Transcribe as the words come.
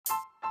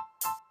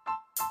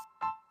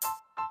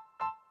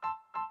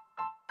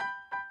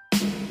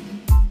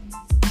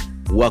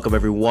Welcome,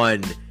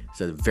 everyone.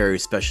 It's a very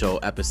special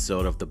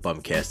episode of the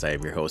Bumcast. I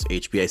am your host,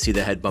 HB.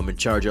 The head bum in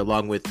charge,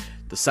 along with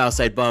the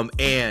Southside bum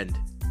and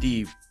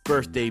the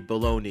birthday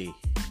Bologna.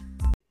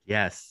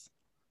 Yes,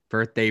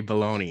 birthday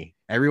Bologna.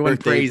 Everyone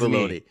Birthday praise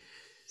Bologna. me.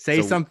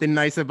 Say something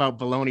nice about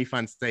Bologna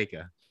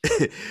Fonseca.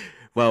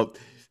 Well,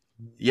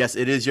 yes,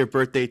 it is your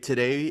birthday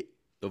today,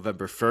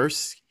 November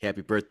 1st.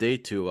 Happy birthday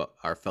to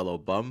our fellow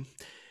bum.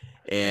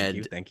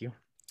 And Thank you.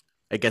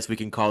 I guess we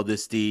can call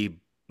this the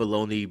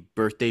Bologna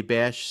Birthday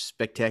Bash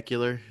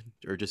Spectacular,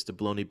 or just the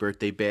Bologna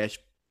Birthday Bash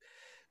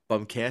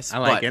Bumcast. I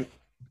like it.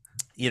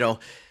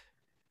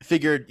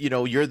 Figured,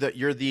 you're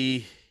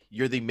the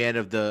man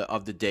of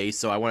the day,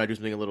 so I want to do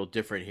something a little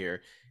different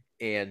here.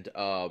 And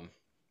we're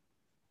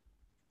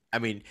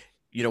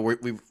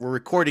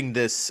recording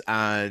this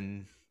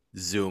on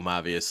Zoom,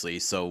 obviously,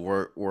 so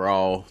we're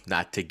all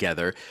not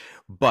together.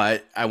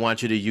 But I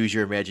want you to use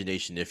your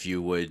imagination, if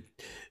you would,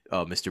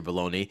 Mr.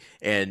 Bologna,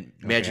 and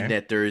imagine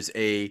that there's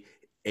a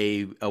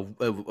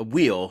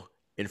wheel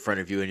in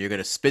front of you, and you're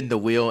gonna spin the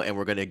wheel, and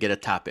we're gonna get a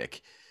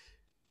topic.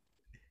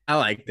 I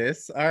like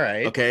this. All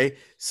right. Okay.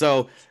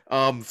 So,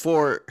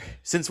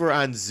 since we're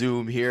on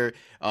Zoom here,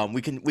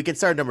 we can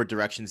start a number of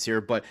directions here,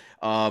 but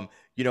I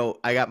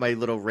got my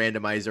little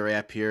randomizer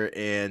app here,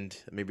 and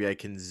maybe I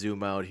can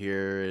zoom out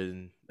here,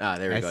 and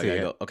there we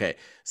go. Okay.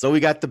 So we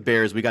got the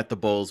Bears, we got the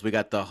Bulls, we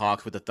got the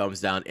Hawks with the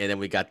thumbs down, and then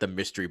we got the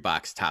mystery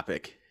box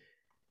topic.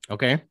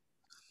 Okay.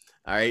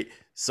 All right.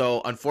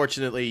 So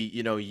unfortunately,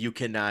 you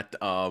cannot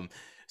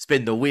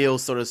spin the wheel,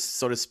 so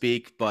to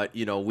speak, but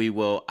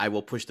I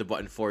will push the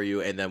button for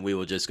you, and then we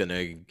will just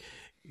gonna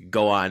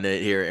go on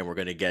it here, and we're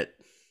gonna get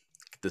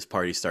this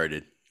party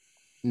started.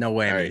 No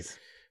way. Right.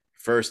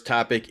 First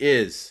topic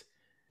is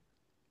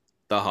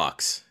the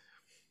Hawks.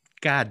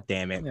 God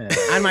damn it.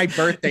 On my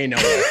birthday, no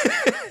way.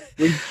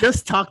 We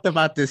just talked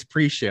about this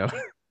pre-show.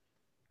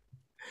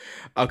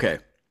 Okay.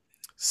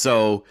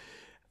 So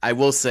I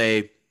will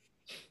say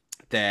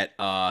that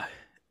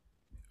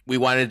we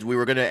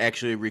were going to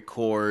actually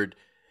record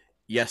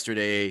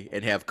yesterday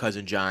and have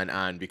Cousin John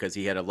on, because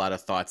he had a lot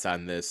of thoughts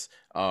on this.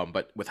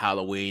 But with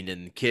Halloween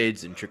and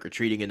kids and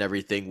trick-or-treating and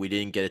everything, we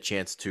didn't get a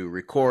chance to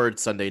record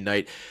Sunday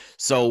night.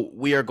 So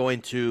we are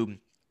going to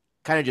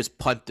kind of just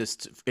punt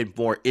this in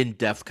more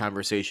in-depth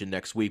conversation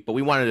next week. But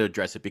we wanted to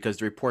address it because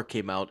the report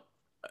came out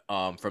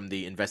from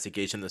the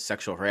investigation, the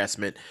sexual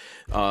harassment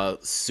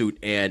suit,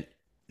 and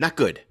not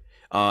good.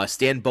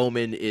 Stan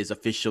Bowman is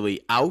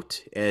officially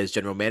out as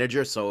general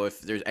manager, so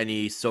if there's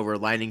any silver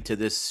lining to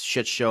this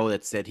shit show,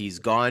 that's that he's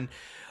gone.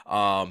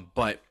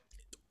 But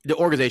the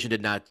organization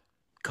did not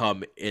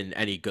come in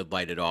any good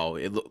light at all.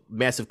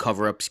 Massive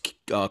cover-ups.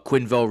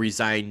 Quinville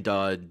resigned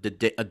a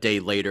day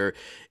later.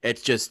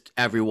 It's just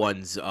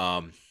everyone's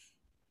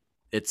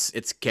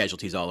it's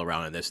casualties all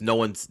around in this. No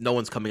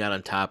one's coming out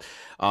on top.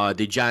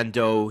 The John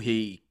Doe,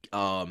 he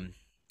had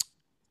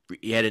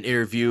an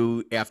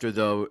interview after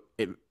the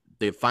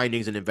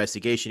findings and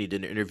investigation. He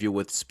did an interview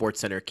with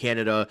SportsCenter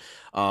Canada.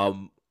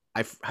 How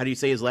do you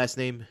say his last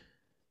name?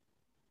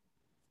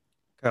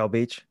 Kyle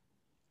Beach.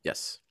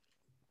 Yes.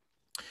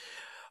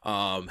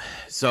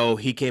 So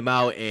he came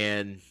out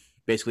and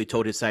basically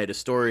told his side of the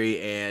story,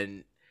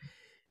 and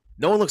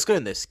no one looks good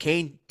in this.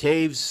 Kane,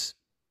 Taves,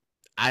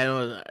 I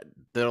don't know,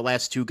 the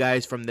last two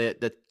guys from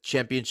the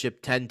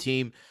championship 10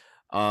 team,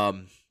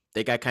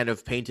 they got kind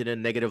of painted in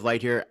a negative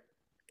light here,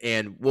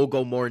 and we'll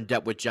go more in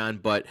depth with John,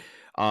 but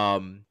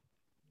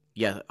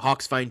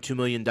Hawks fined $2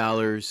 million,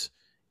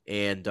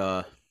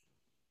 and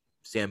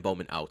Stan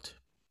Bowman out.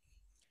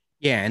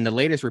 Yeah, and the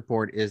latest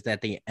report is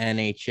that the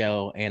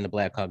NHL and the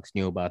Blackhawks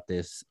knew about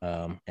this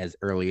as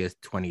early as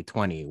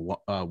 2020,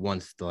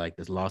 once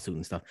this lawsuit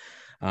and stuff.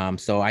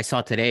 So I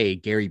saw today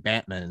Gary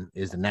Bettman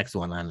is the next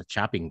one on the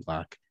chopping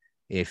block.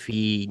 If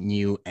he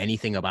knew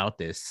anything about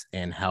this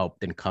and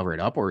helped and covered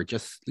up, or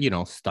just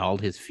stalled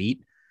his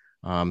feet,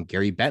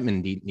 Gary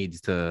Bettman needs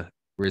to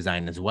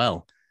resign as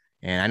well.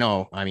 And I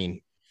know,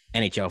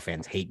 NHL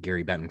fans hate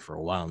Gary Bettman for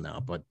a while now,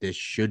 but this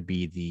should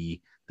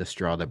be the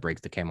straw that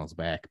breaks the camel's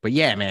back. But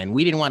yeah, man,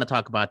 we didn't want to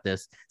talk about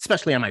this,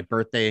 especially on my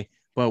birthday,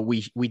 but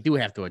we do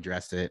have to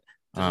address it.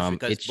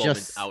 It's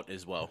just out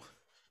as well.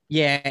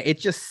 Yeah,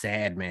 it's just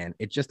sad, man.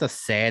 It's just a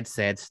sad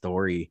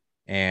story,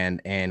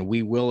 and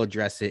we will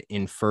address it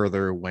in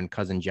further when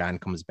Cousin John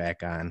comes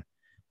back on.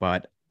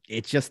 But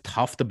it's just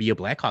tough to be a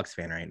Blackhawks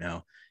fan right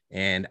now,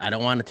 and I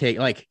don't want to take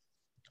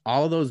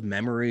all of those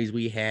memories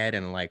we had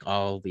and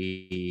all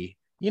the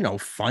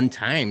fun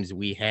times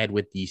we had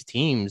with these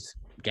teams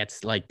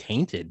gets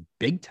tainted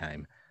big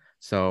time.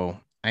 So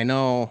I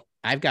know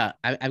I've got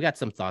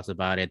some thoughts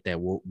about it that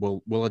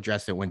we'll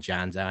address it when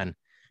John's on.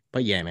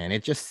 But yeah, man,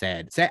 it's just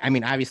sad.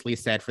 Obviously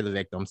sad for the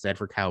victim, sad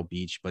for Kyle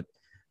Beach, but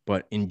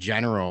in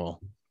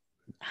general,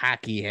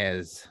 hockey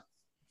has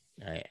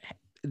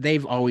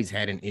they've always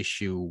had an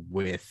issue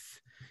with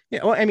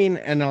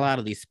and a lot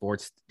of these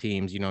sports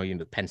teams,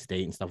 Penn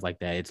State and stuff like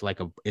that.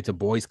 It's a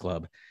boys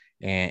club,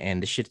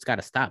 and the shit's got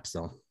to stop.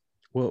 So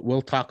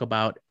we'll talk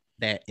about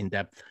that in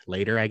depth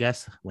later, I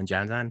guess, when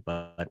John's on.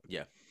 But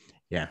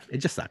yeah, it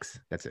just sucks.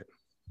 That's it.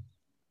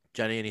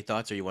 Johnny, any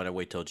thoughts, or you want to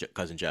wait till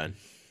cousin John?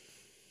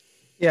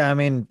 Yeah, I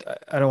mean,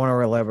 I don't want to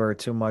elaborate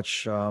too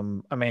much. I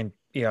mean,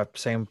 yeah,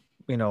 same,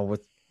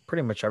 with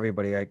pretty much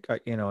everybody.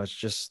 It's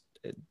just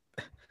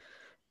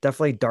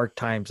definitely dark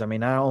times. I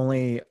mean, not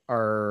only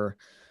are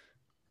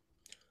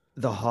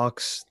the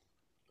Hawks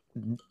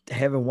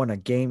haven't won a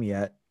game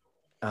yet,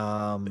 They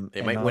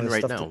and might all win this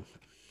right stuff. now.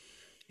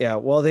 Yeah,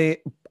 well,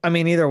 I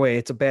mean, either way,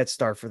 it's a bad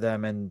start for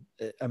them, and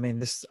I mean,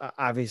 this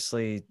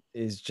obviously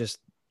is just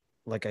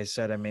like I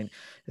said. I mean,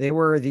 they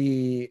were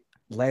the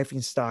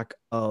laughing stock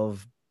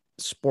of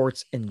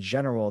sports in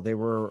general. They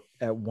were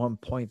at one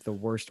point the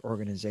worst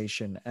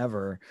organization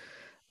ever,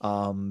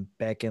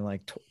 back in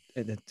like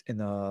in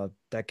the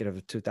decade of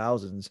the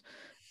 2000s,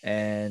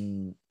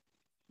 and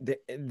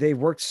they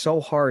worked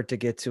so hard to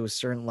get to a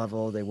certain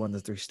level. They won the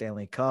 3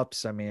 Stanley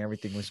Cups. I mean,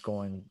 everything was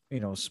going,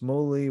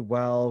 smoothly,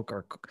 well.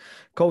 Our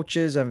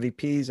coaches,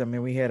 MVPs. I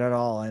mean, we had it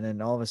all. And then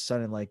all of a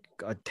sudden, like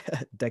a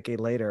decade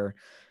later,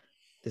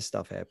 this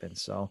stuff happened.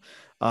 So,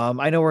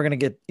 I know we're gonna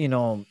get,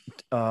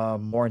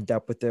 more in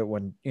depth with it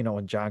when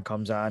when John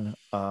comes on.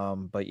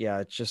 But yeah,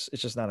 it's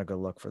just not a good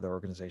look for the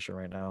organization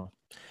right now.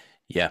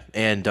 Yeah,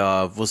 and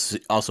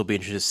also be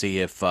interested to see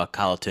if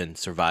Colleton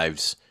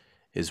survives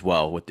as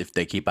well. With if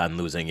they keep on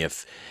losing,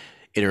 if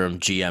interim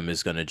GM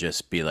is going to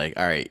just be like,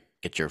 "All right,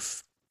 get your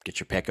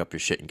pack up your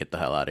shit and get the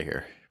hell out of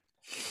here."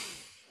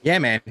 Yeah,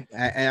 man.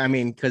 I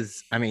mean,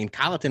 because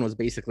Colleton was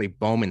basically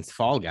Bowman's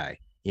fall guy.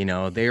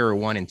 They were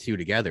 1 and 2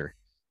 together.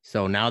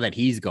 So now that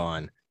he's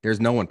gone, there's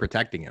no one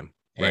protecting him.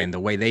 Right? And the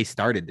way they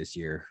started this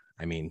year,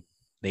 I mean,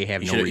 they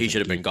have no He reason should to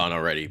have been keep him. gone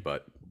already,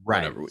 but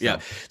Right. whatever. Yeah.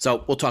 So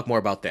So we'll talk more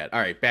about that. All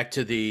right, back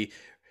to the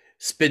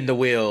spin the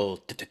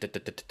wheel.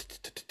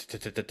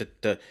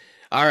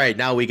 All right,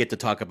 now we get to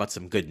talk about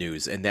some good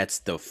news, and that's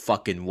the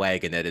fucking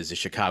wagon that is the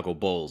Chicago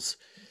Bulls.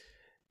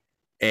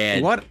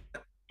 And what a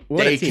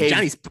they team.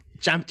 came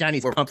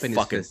Johnny's we're pumping his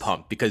fucking fists.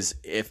 pumped because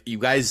if you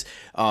guys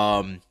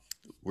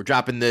we're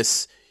dropping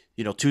this,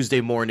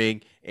 Tuesday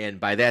morning, and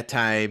by that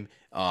time,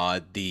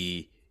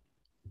 the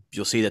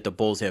you'll see that the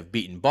Bulls have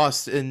beaten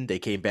Boston. They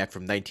came back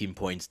from 19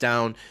 points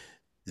down.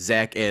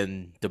 Zach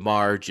and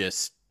DeMar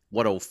just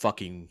what a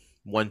fucking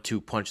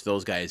 1-2 punch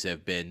those guys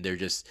have been. They're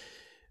just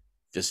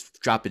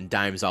dropping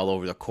dimes all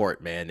over the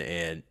court, man.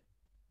 And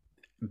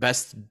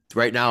best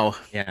right now,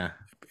 Yeah.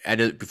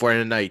 and before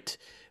end of the night,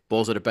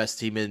 Bulls are the best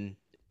team in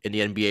the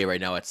NBA right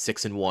now at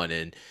 6-1,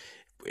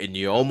 and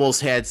you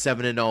almost had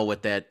 7-0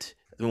 with that.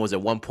 When was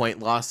it 1 point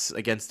loss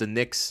against the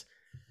Knicks?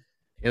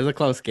 It was a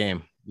close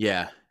game.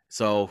 Yeah,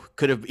 so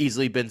could have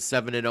easily been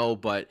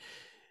 7-0, but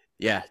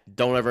yeah,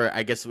 don't ever.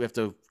 I guess we have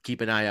to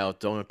keep an eye out.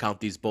 Don't count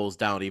these Bulls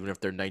down, even if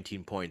they're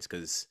 19 points,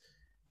 because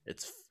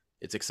it's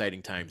it's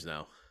exciting times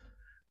now.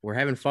 We're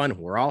having fun.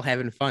 We're all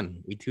having fun.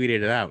 We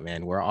tweeted it out,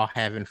 man. We're all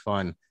having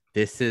fun.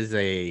 This is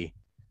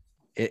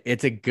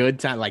it's a good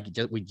time. Like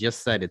we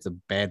just said, it's a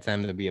bad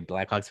time to be a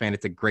Blackhawks fan.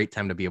 It's a great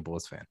time to be a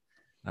Bulls fan.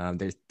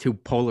 There's two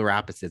polar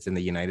opposites in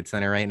the United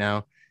Center right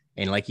now,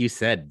 and like you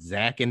said,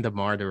 Zach and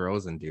DeMar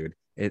DeRozan, dude.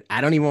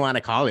 I don't even want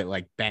to call it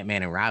like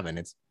Batman and Robin.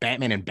 It's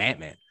Batman and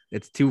Batman.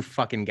 It's two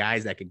fucking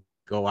guys that could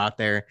go out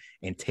there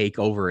and take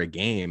over a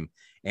game.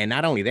 And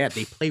not only that,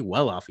 they play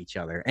well off each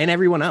other and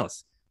everyone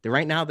else.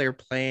 Right now they're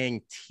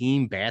playing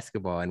team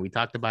basketball, and we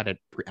talked about it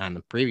on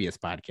the previous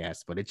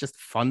podcast. But it's just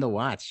fun to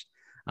watch.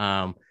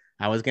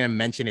 I was gonna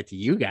mention it to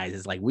you guys.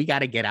 It's like we got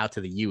to get out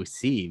to the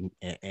UC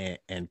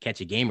and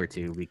catch a game or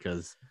two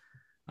because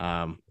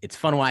it's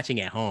fun watching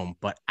at home.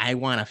 But I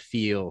want to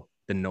feel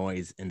the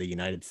noise in the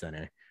United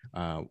Center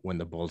when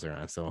the Bulls are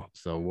on. So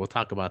we'll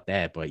talk about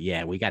that. But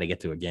yeah, we got to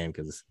get to a game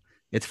because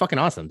it's fucking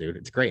awesome, dude.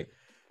 It's great.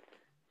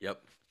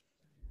 Yep.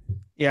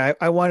 Yeah,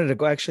 I wanted to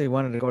go. Actually,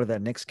 wanted to go to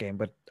that Knicks game,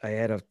 but I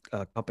had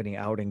a company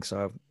outing,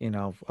 so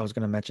I was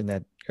going to mention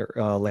that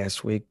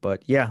last week.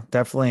 But yeah,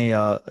 definitely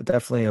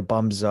a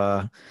bums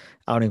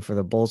outing for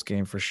the Bulls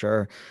game for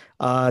sure.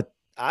 Uh,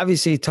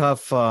 Obviously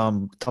tough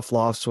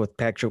loss with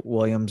Patrick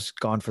Williams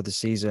gone for the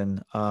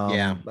season.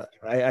 Yeah. But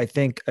I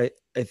think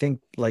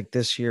like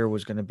this year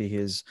was going to be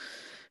his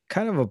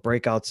kind of a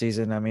breakout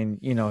season. I mean,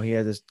 he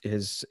had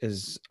his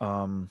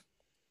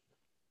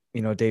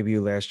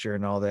debut last year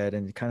and all that.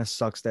 And it kind of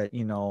sucks that,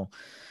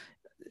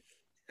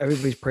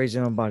 everybody's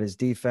praising him about his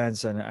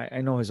defense. And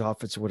I know his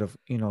offense would have,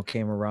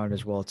 came around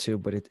as well too,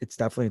 but it's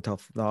definitely a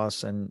tough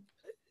loss. And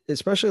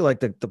especially like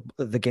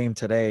the game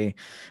today,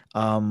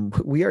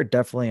 we are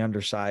definitely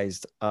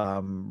undersized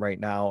right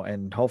now.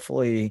 And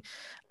hopefully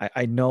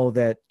I know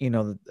that,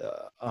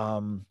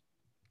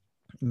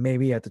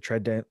 maybe at the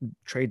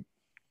trade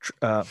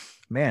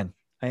man,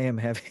 I am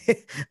having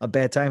a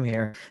bad time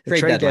here. The Trade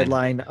trade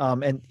deadline.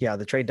 deadline, and yeah,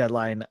 the trade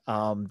deadline,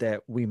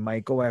 that we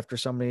might go after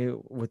somebody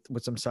with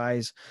some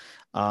size,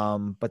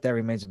 but that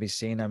remains to be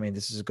seen. I mean,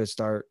 this is a good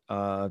start.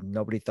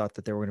 Nobody thought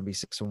that they were going to be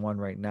 6-1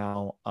 right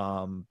now,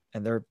 and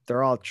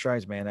they're all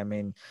tries, man. I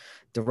mean,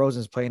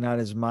 DeRozan's playing out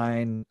his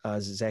mind.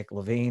 Zach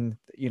LaVine,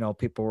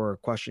 people were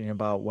questioning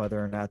about whether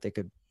or not they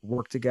could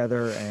work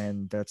together,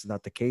 and that's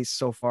not the case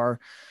so far.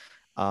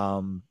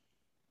 Um,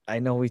 I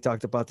know we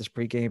talked about this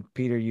pregame.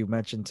 Peter, you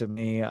mentioned to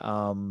me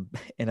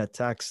in a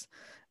text,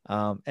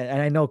 and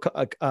I know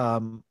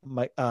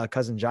my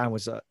cousin John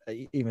was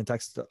even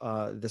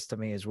texted this to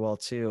me as well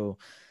too.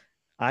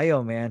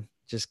 Io, man,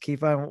 just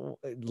keep on,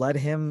 let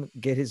him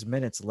get his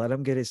minutes, let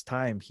him get his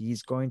time.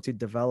 He's going to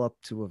develop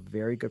to a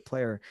very good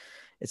player.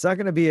 It's not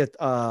going to be a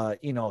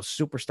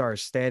superstar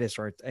status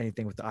or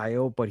anything with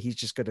Io, but he's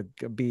just going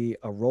to be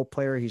a role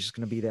player. He's just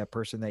going to be that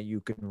person that you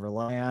can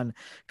rely on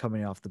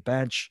coming off the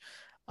bench,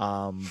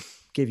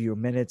 give you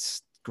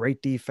minutes.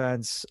 Great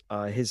defense.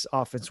 His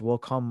offense will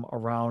come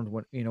around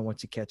when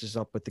once he catches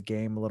up with the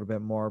game a little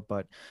bit more.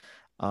 But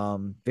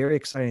very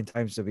exciting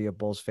times to be a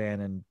Bulls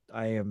fan, and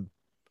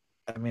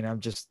I'm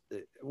just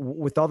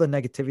with all the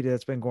negativity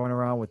that's been going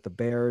around with the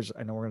Bears.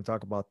 I know we're going to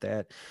talk about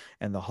that,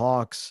 and the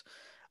Hawks.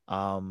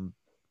 Um,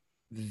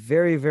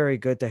 Very, very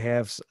good to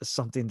have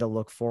something to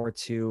look forward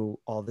to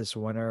all this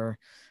winter.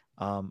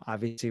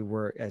 Obviously,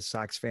 we're as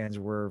Sox fans,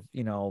 we're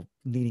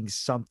needing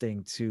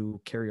something to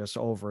carry us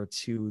over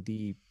to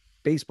the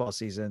baseball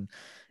season,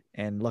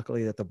 and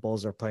luckily that the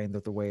Bulls are playing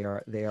the way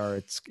they are.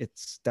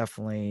 It's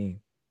definitely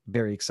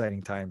very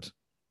exciting times.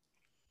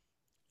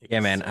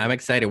 Yeah, man, I'm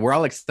excited. We're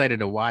all excited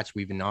to watch.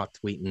 We've been all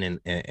tweeting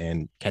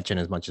and catching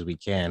as much as we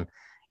can.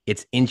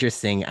 It's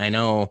interesting. I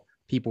know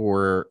people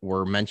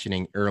were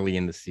mentioning early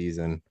in the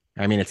season.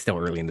 I mean, it's still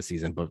early in the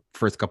season, but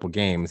first couple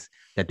games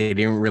that they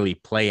didn't really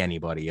play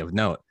anybody of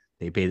note.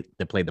 They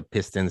played the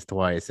Pistons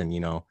twice, and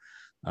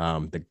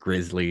the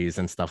Grizzlies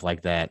and stuff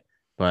like that.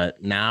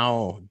 But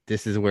now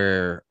this is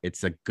where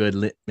it's a good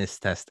litmus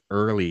test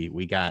early.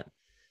 We got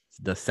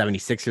the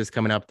 76ers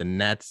coming up, the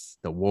Nets,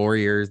 the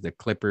Warriors, the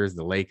Clippers,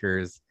 the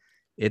Lakers.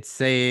 It's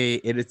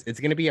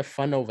going to be a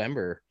fun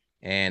November,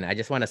 and I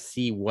just want to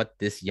see what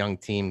this young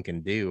team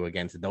can do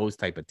against those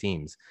type of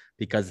teams,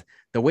 because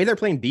the way they're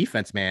playing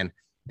defense, man,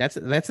 that's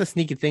a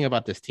sneaky thing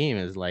about this team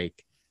is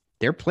like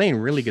they're playing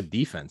really good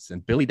defense,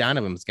 and Billy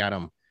Donovan's got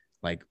them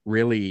like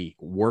really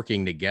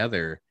working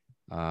together.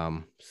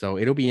 So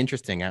it'll be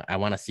interesting. I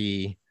want to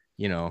see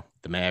the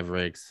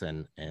Mavericks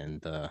and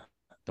the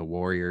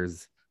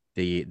Warriors,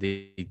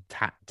 the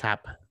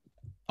top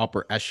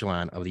upper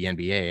echelon of the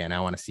NBA, and I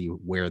want to see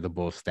where the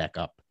Bulls stack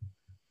up.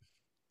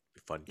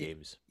 Fun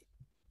games.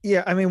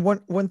 Yeah, I mean,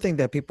 one thing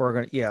that people are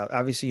gonna,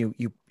 obviously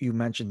you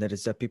mentioned that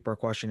is that people are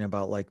questioning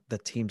about like the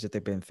teams that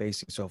they've been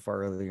facing so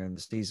far earlier in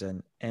the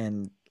season.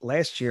 And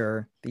last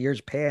year, the years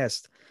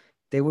past,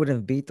 they wouldn't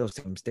have beat those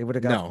teams. They would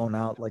have got No, blown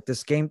out. Like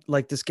this game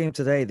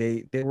today,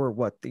 they were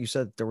what you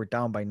said they were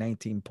down by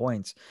 19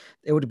 points.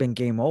 It would have been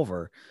game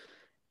over.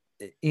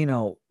 You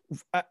know,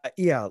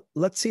 yeah.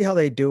 Let's see how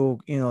they do.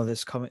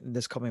 This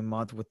coming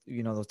month with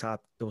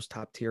those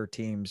top tier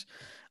teams.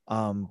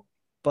 Um,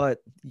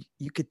 but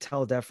you could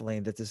tell definitely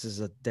that this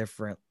is a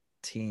different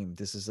team.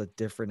 This is a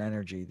different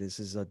energy. This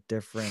is a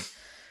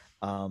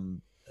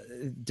um,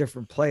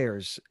 different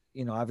players.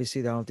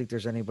 Obviously, I don't think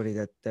there's anybody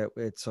that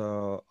it's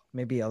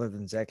maybe other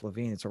than Zach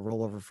LaVine. It's a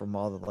rollover from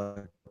all the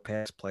like,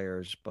 past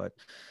players, but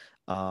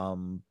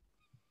um,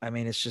 I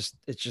mean, it's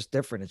just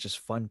different. It's just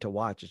fun to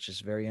watch. It's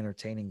just very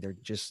entertaining. They're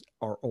just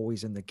are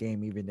always in the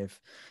game, even if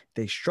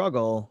they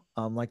struggle.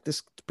 Like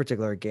this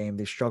particular game,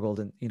 they struggled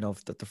in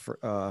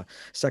the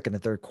second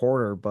and third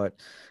quarter, but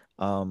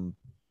um,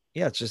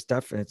 yeah, it's just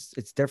different.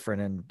 It's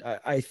different, and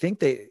I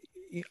think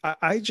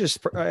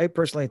I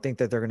personally think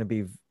that they're going to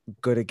be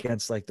good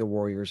against like the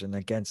Warriors and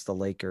against the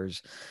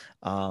Lakers.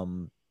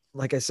 Um,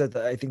 like I said,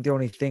 I think the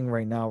only thing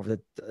right now that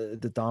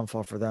the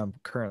downfall for them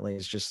currently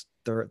is just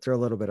they're a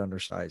little bit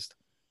undersized.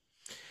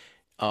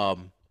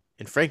 Um,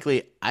 and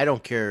frankly, I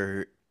don't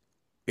care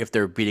if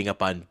they're beating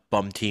up on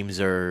bum teams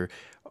or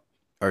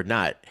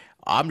not.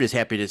 I'm just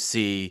happy to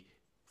see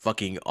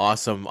fucking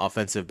awesome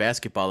offensive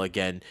basketball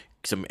again.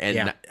 yeah,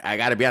 And I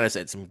gotta be honest,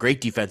 it's some great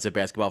defensive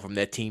basketball from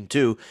that team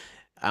too.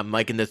 I'm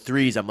liking the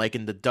threes, I'm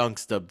liking the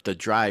dunks, the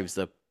drives,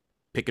 the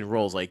pick and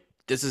rolls. Like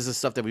this is the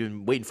stuff that we've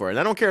been waiting for. And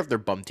I don't care if they're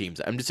bum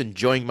teams. I'm just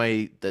enjoying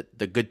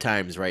the good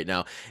times right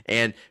now.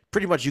 And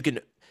pretty much you can,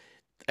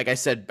 like I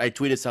said, I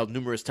tweeted this out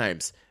numerous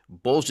times.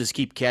 Bulls just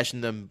keep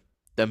cashing them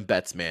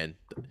bets, man.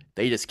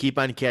 They just keep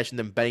on cashing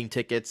them betting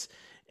tickets,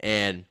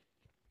 and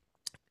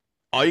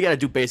all you gotta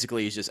do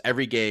basically is just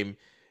every game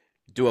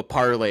do a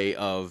parlay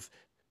of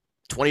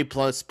 20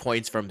 plus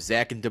points from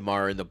Zach and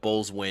DeMar, and the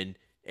Bulls win.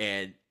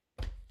 And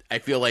I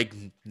feel like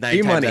nine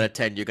free times out money, of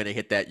 10, you're gonna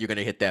hit that. You're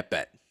gonna hit that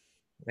bet.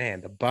 man.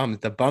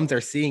 The bums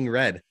are seeing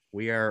red.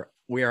 We are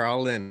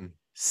all in.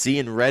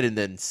 Seeing red and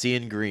then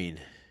seeing green.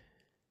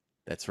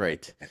 That's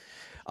right.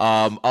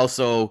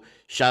 Also,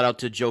 shout out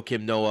to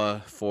Joakim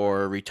Noah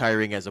for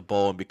retiring as a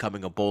Bull and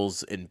becoming a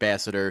Bulls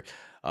ambassador.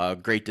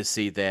 Great to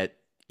see that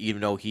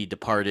even though he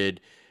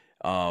departed,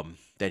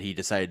 that he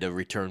decided to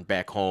return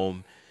back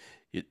home.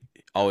 It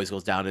always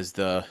goes down as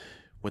the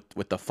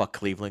with the fuck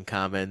Cleveland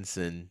comments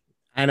and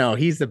I know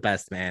he's the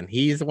best, man.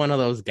 He's one of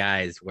those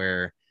guys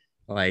where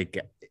like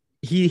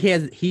he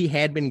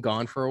had been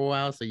gone for a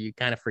while, so you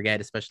kind of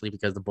forget, especially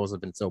because the Bulls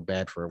have been so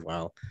bad for a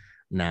while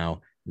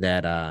now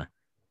that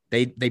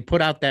they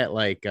put out that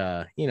like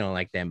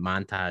like that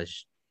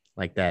montage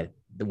the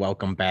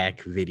welcome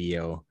back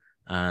video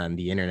on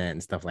the internet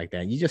and stuff like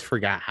that. You just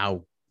forgot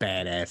how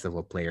badass of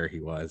a player he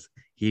was.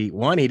 He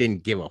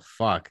didn't give a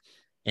fuck,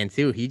 and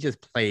two, he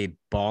just played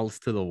balls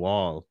to the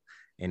wall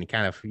and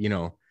kind of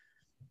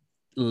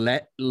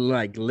lit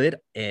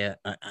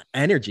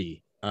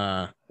energy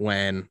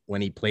when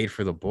he played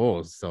for the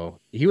Bulls. So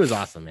he was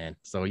awesome, man.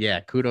 So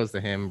yeah, kudos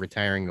to him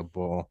retiring a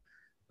Bull.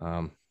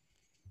 Um,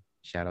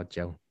 shout out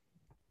Joe.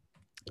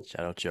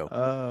 Shout out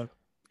Joe.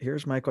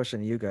 Here's my question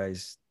to you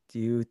guys. Do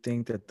you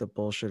think that the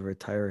Bull should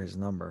retire his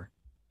number?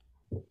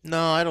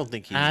 No, I don't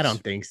think I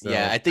don't think so.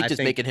 Yeah, I think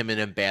just making him an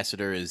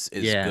ambassador is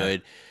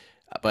good.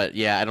 But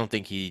yeah, I don't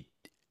think he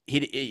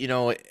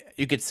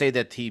you could say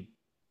that he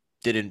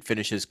didn't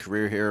finish his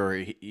career here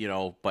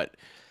or but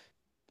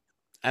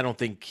I don't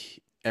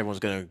think everyone's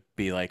going to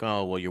be like,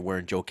 "Oh, well, you're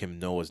wearing Joakim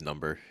Noah's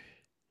number."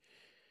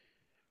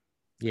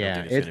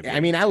 Yeah, I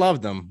mean, I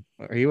loved him.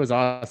 He was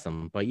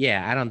awesome. But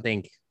yeah, I don't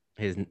think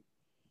his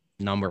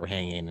number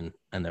hanging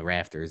in the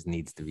rafters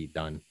needs to be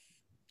done.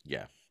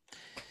 Yeah.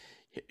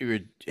 You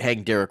would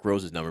hang Derrick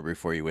Rose's number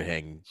before you would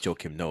hang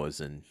Joakim Noah's,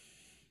 and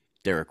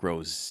Derrick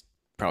Rose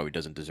probably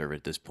doesn't deserve it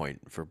at this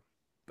point for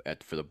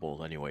the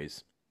Bulls,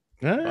 anyways.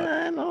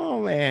 I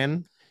know,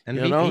 man.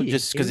 MVP.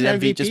 Just because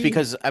MVP. Just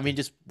because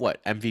just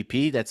what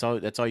MVP? That's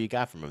all you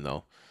got from him,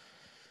 though.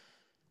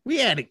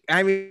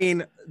 I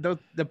mean, the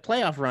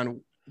playoff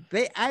run.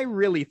 I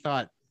really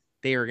thought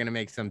they were gonna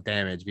make some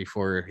damage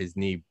before his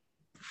knee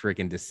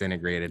freaking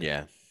disintegrated.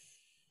 Yeah.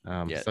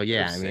 So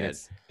yeah, I mean,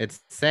 it's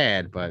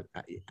sad, but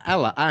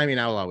I'll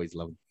always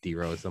love D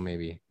Rose, so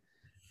maybe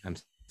I'm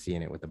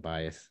seeing it with a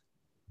bias.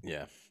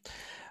 Yeah.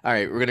 All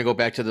right, we're gonna go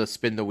back to the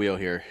spin the wheel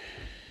here.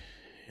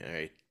 All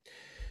right.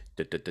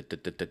 I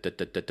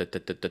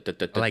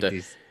like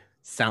these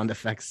sound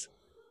effects.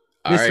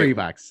 All mystery right.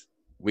 box.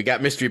 We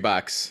got mystery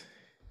box.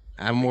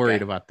 I'm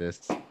worried about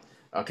this.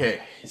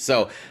 Okay,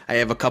 so I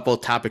have a couple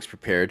of topics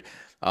prepared.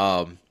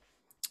 We're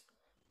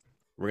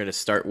gonna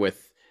start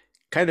with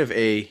kind of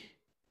a.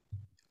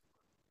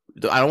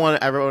 I don't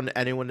want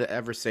anyone to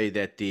ever say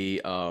that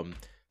the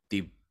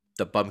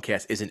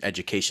Bumcast isn't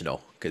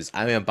educational, because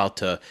I am about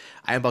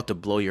to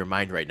blow your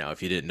mind right now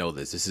if you didn't know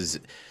this. This is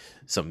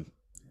some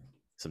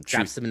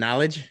drop some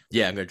knowledge.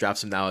 Yeah, I'm gonna drop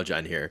some knowledge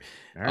on here.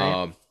 All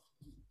right.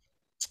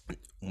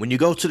 When you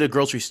go to the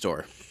grocery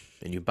store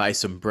and you buy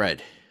some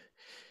bread,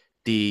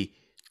 the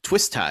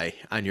twist tie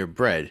on your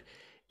bread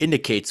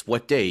indicates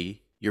what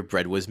day your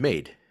bread was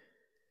made.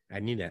 I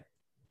knew that.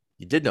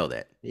 You did know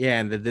that. Yeah,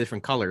 and the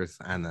different colors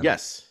on them.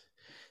 Yes.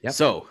 Yep.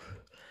 So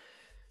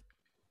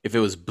if it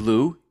was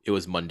blue, it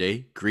was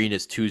Monday. Green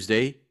is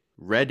Tuesday.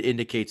 Red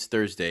indicates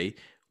Thursday.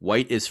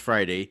 White is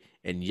Friday.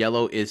 And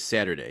yellow is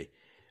Saturday.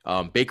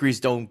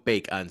 Bakeries don't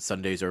bake on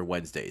Sundays or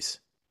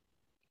Wednesdays,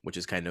 which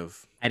is kind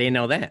of... I didn't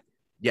know that.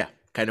 Yeah,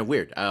 kind of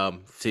weird.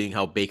 Seeing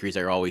how bakeries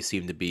are always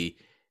seem to be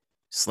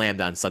slammed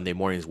on Sunday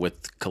mornings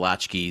with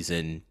kolaczkis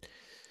and,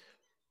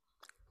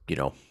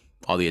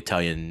 all the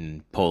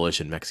Italian, Polish,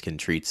 and Mexican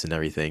treats and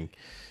everything.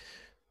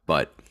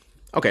 But,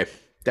 okay,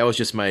 that was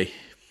just my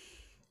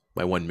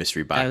one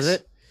mystery box. That was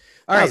it?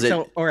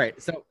 All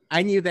right. So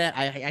I knew that.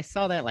 I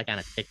saw that like on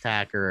a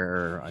TikTok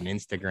or an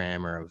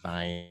Instagram or a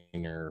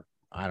Vine or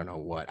I don't know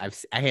what.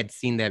 I had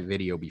seen that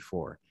video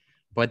before.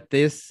 But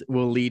this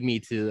will lead me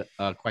to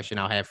a question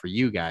I'll have for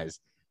you guys,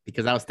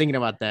 because I was thinking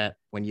about that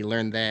when you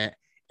learned that.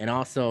 And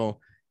also,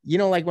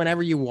 like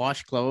whenever you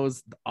wash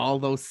clothes, all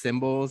those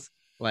symbols,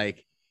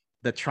 like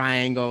the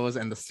triangles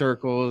and the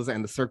circles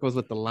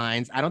with the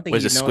lines. I don't think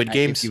you know Squid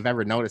Games? If you've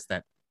ever noticed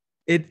that.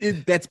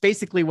 That's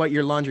basically what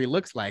your laundry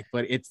looks like,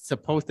 but it's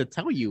supposed to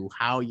tell you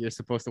how you're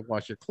supposed to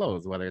wash your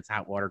clothes, whether it's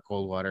hot water,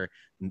 cold water,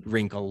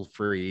 wrinkle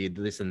free,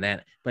 this and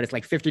that. But it's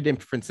like 50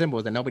 different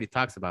symbols that nobody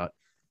talks about,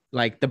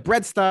 like the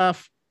bread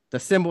stuff, the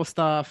symbol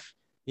stuff,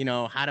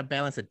 how to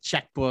balance a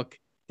checkbook.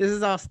 This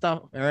is all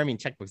stuff.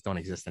 Checkbooks don't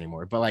exist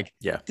anymore, but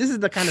this is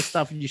the kind of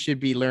stuff you should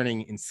be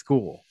learning in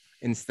school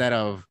instead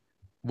of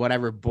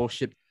whatever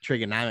bullshit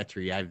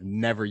trigonometry I've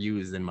never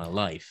used in my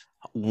life.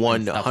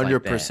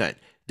 100%.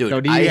 Dude,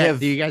 so do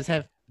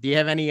you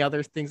have any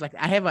other things like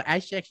I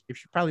should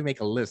probably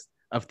make a list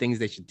of things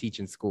they should teach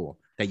in school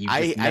that you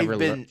never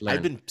learned.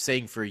 I've been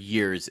saying for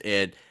years,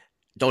 and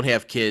don't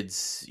have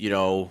kids,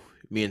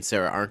 me and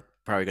Sarah aren't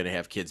probably going to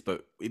have kids,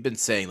 but we've been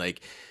saying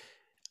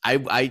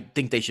I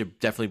think they should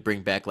definitely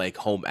bring back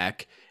home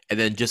ec, and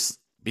then just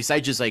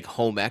besides just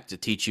home ec to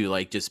teach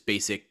you just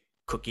basic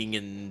cooking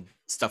and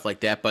stuff like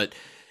that, but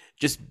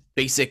just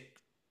basic,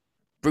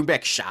 bring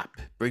back shop,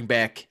 bring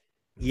back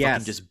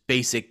just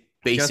basic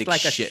just like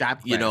shit, a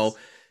shop class.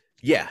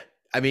 Yeah,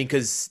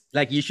 because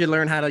you should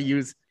learn how to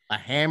use a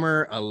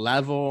hammer, a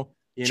level,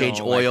 change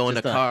oil in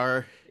a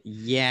car,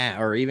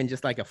 or even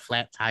just like a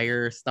flat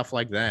tire, stuff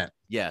like that.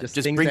 Yeah,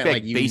 just bring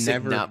back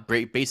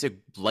basic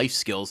life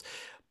skills,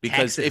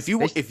 because taxes.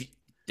 if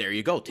there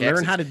you go, taxes.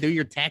 Learn how to do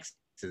your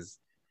taxes,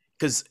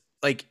 because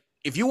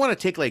if you want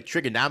to take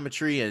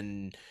trigonometry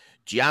and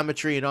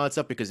geometry and all that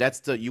stuff, because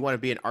you want to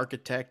be an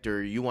architect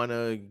or you want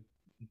to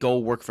go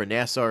work for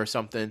NASA or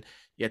something,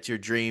 that's your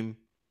dream.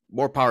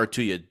 more power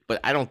to you. But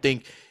I don't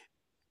think,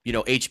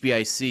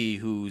 HBIC,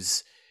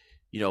 who's,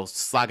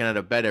 slogging out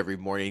of bed every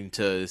morning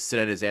to sit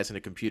on his ass in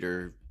a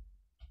computer,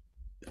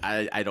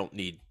 I don't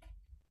need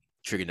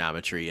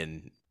trigonometry.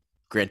 And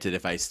granted,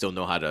 if I still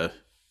know how to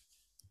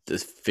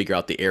figure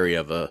out the area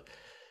of a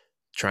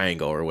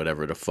triangle or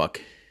whatever the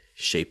fuck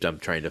shape I'm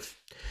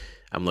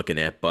looking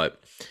at.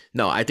 But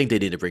no, I think they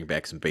need to bring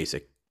back some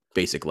basic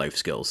life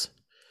skills.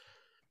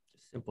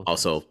 Simple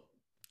Also, things.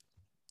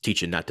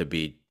 teaching not to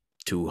be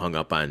too hung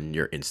up on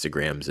your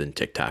Instagrams and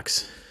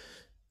TikToks.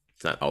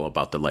 It's not all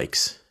about the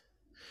likes.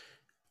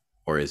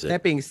 Or is it?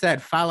 That being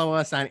said, follow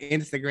us on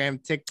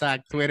Instagram,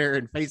 TikTok, Twitter,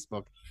 and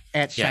Facebook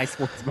at Shy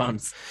Sports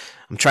Bums.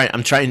 I'm trying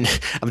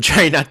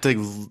not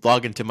to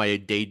log into my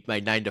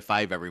 9 to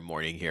 5 every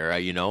morning here.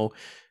 I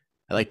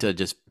like to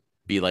just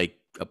be like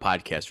a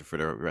podcaster for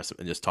the rest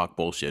and just talk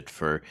bullshit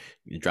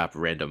drop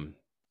random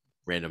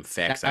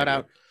facts. Shout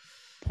out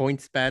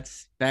Points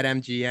Bets,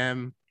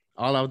 BetMGM,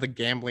 all of the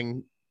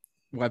gambling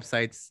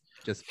websites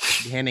just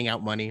handing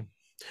out money.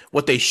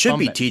 What they should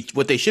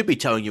be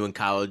telling you in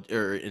college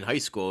or in high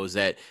school is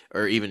that,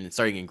 or even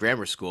starting in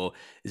grammar school,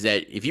 is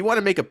that if you want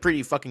to make a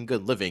pretty fucking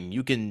good living,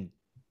 you can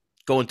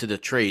go into the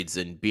trades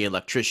and be an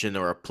electrician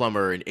or a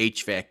plumber, an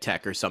HVAC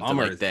tech or something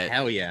like that.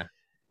 Hell yeah.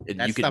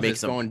 And you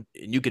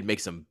could make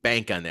some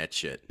bank on that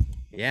shit.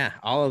 Yeah,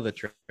 all of the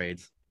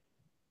trades.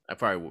 I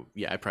probably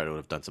would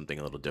have done something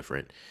a little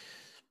different,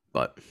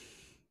 but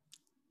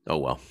oh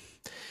well.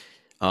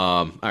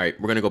 All right,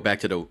 we're gonna go back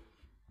to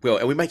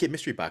and we might get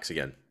mystery box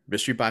again.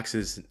 Mystery box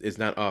is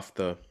not off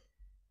the.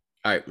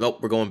 All right, nope,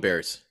 we're going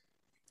Bears.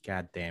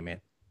 God damn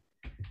it!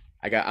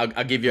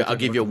 I'll give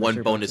you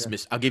one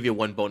bonus. I'll give you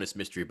one bonus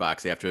mystery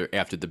box after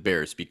the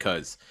Bears,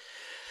 because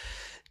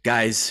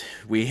guys,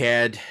 we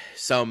had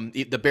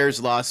the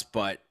Bears lost,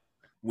 but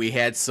we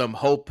had some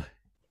hope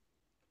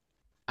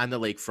on the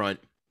lakefront.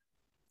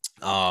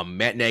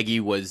 Matt Nagy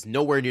was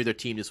nowhere near their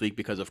team this week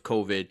because of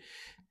COVID,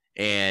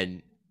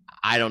 and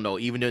I don't know,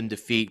 even in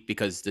defeat,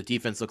 because the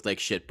defense looked like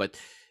shit, but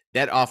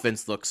that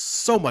offense looks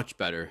so much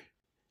better.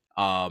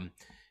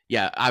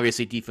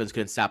 Obviously defense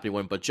couldn't stop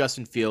anyone, but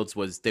Justin Fields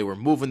they were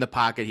moving the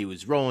pocket. He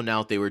was rolling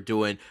out. They were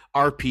doing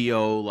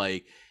RPO.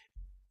 Like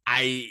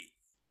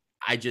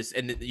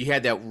and you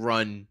had that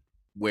run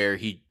where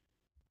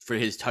for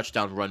his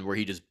touchdown run where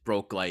he just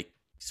broke like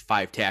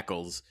 5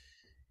 tackles,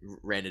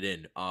 ran it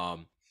in.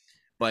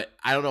 But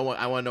I don't know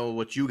I want to know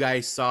what you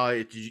guys saw.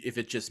 If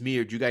it's just me,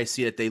 or do you guys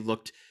see that they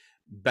looked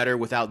better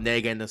without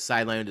Nagy on the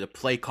sideline? Did the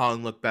play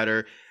calling look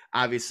better?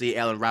 Obviously,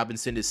 Allen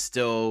Robinson is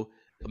still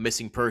a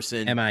missing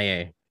person.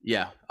 MIA.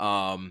 Yeah.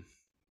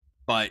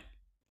 But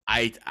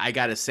I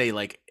gotta say,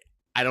 like,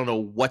 I don't know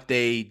what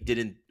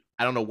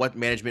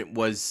management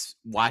was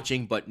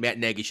watching, but Matt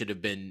Nagy should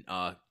have been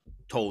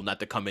told not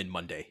to come in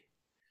Monday.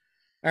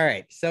 All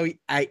right. So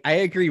I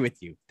agree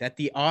with you that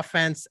the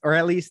offense, or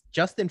at least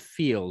Justin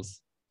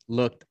Fields,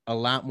 looked a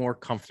lot more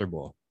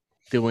comfortable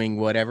doing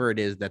whatever it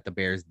is that the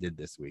Bears did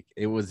this week.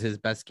 It was his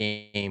best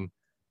game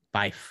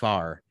by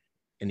far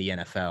in the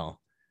NFL.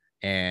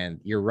 And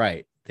you're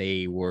right.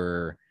 They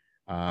were,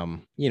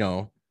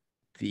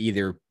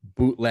 either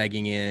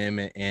bootlegging him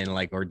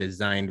or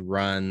designed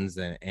runs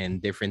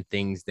and different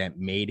things that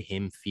made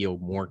him feel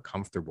more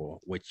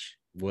comfortable, which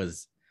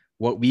was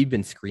what we've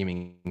been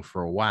screaming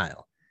for a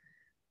while.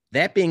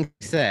 That being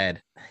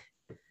said,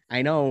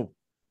 I know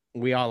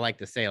we all like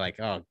to say like,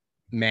 oh,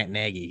 Matt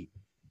Nagy,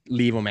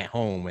 leave him at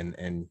home.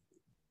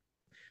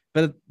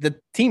 But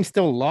the team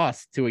still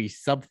lost to a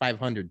sub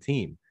 500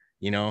 team.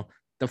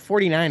 The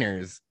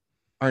 49ers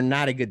are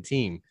not a good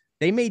team.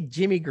 They made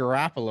Jimmy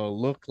Garoppolo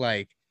look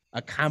like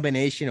a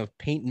combination of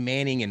Peyton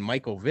Manning and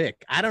Michael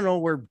Vick. I don't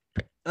know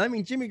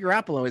Jimmy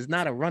Garoppolo is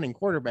not a running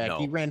quarterback. No.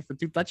 He ran for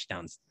 2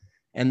 touchdowns.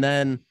 And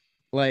then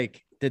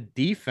the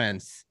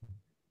defense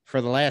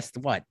for the last,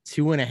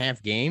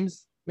 2.5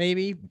 games,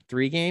 maybe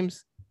 3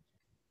 games,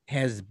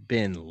 has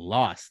been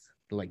lost.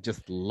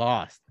 Just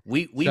lost.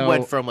 We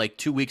went from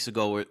 2 weeks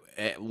ago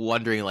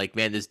wondering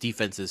man, this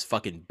defense is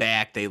fucking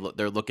back. They're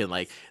looking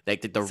like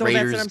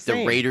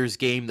the Raiders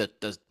game,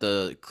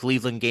 the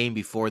Cleveland game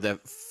before the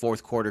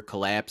fourth quarter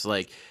collapse.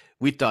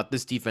 We thought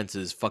this defense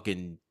is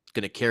fucking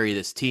gonna carry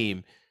this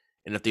team,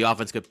 and if the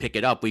offense could pick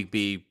it up, we'd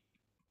be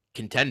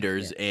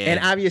contenders. Yeah. And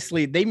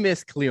obviously they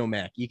missed Khalil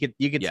Mack. You could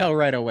tell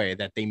right away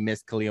that they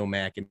missed Khalil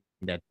Mack in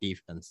that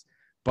defense.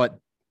 But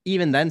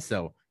even then,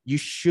 you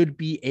should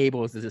be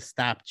able to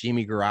stop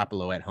Jimmy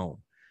Garoppolo at home.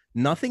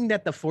 Nothing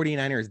that the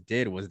 49ers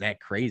did was that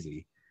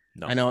crazy.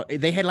 No. I know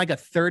they had a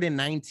 3rd and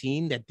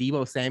 19 that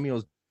Deebo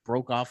Samuels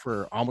broke off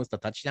for almost a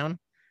touchdown.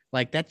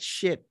 That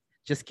shit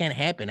just can't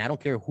happen. I don't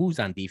care who's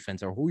on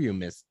defense or who you're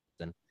missing.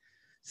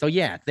 So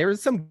yeah, there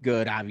was some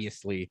good,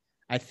 obviously.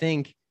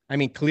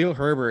 Khalil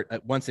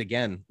Herbert once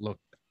again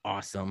looked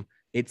awesome.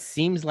 It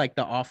seems like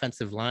the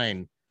offensive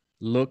line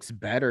looks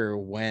better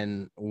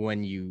when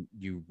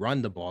you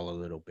run the ball a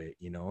little bit.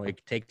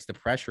 It takes the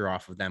pressure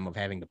off of them of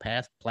having the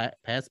pass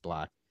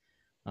block.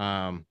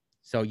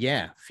 So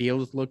yeah,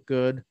 Fields looked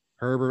good.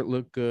 Herbert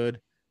looked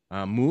good.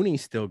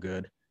 Mooney's still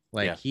good.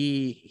 Like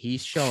Yeah.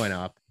 he's showing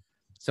up.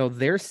 So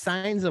there's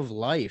signs of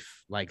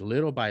life, like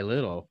little by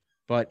little,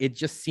 but it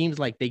just seems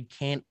like they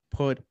can't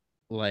put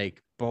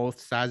like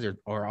both sides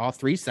or all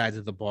three sides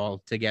of the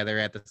ball together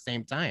at the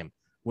same time.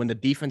 When the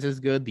defense is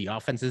good, the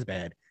offense is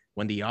bad.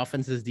 When the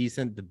offense is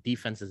decent, the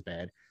defense is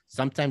bad.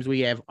 Sometimes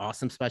we have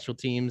awesome special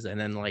teams, and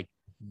then like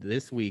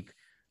this week,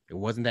 it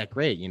wasn't that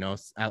great. You know,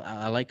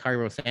 I like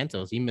Cairo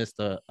Santos. He missed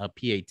a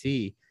PAT,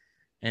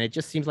 and it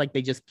just seems like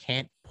they just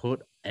can't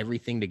put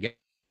everything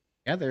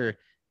together.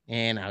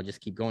 And I'll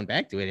just keep going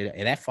back to it.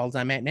 And that falls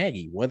on Matt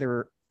Nagy,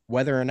 whether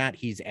or not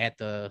he's at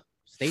the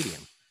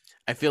stadium.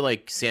 I feel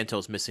like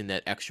Santos missing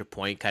that extra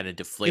point kind of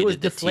deflated. It was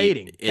the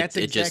deflating. Team. That's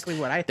exactly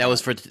what I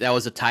thought. That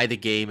was a tie the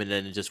game, and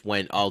then it just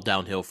went all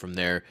downhill from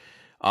there.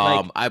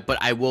 Like, but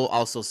I will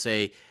also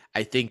say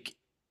I think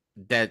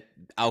that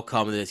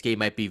outcome of this game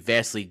might be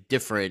vastly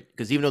different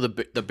because even though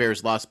the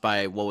Bears lost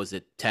by what was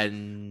it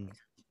 10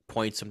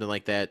 points, something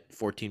like that,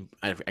 14.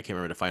 I can't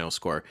remember the final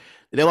score.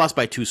 They lost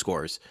by 2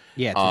 scores.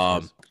 Yeah. 2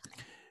 scores.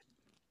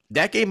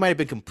 That game might have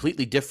been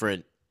completely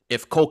different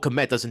if Cole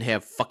Kmet doesn't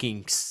have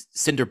fucking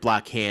cinder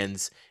block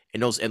hands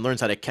and learns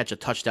how to catch a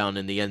touchdown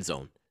in the end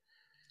zone.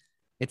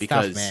 It's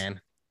because tough,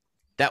 man.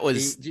 That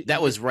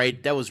was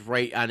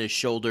right on his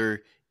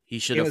shoulder. He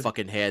should have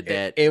fucking had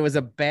that. It was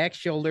a back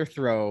shoulder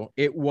throw.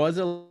 It was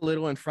a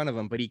little in front of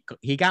him, but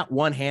he got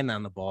one hand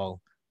on the ball.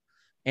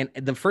 And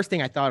the first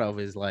thing I thought of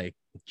is like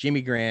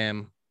Jimmy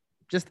Graham,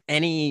 just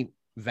any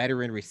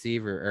veteran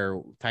receiver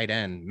or tight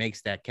end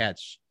makes that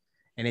catch.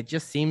 And it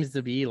just seems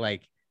to be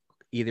like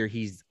either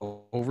he's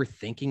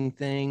overthinking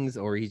things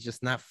or he's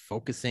just not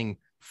focusing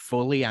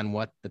fully on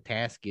what the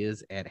task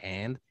is at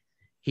hand.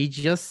 He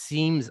just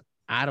seems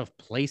out of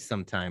place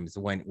sometimes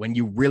when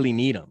you really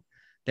need him.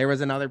 There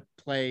was another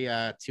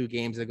play 2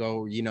 games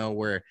ago, you know,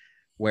 where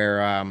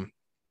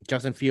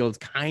Justin Fields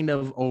kind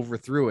of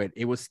overthrew it.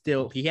 It was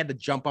still, he had to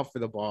jump up for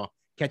the ball,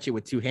 catch it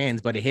with 2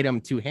 hands, but it hit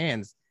him 2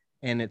 hands.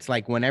 And it's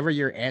like whenever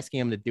you're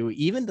asking him to do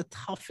even the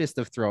toughest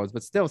of throws,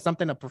 but still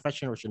something a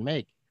professional should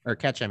make or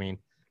catch. I mean,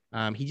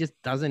 he just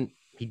doesn't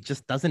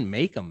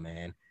make them,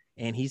 man.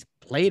 And he's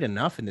played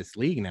enough in this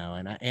league now.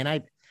 And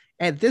I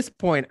at this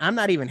point, I'm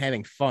not even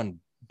having fun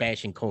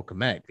bashing Cole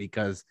Kmet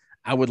because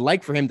I would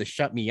like for him to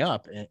shut me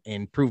up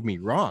and prove me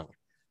wrong.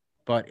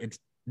 But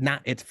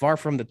it's far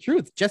from the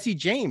truth. Jesse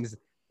James,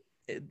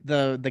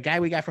 the guy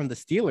we got from the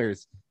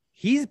Steelers,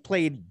 he's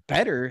played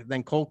better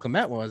than Cole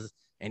Kmet was.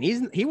 And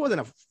he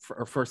wasn't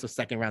a first or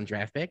second round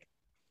draft pick.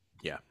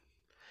 Yeah.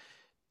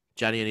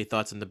 Johnny, any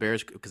thoughts on the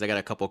Bears? Because I got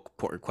a couple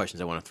important questions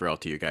I want to throw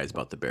out to you guys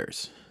about the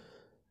Bears.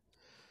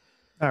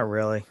 Not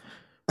really.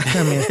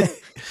 I mean,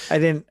 I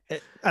didn't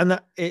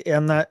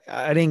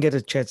get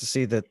a chance to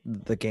see the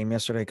game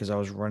yesterday because I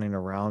was running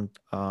around.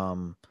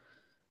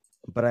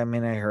 But I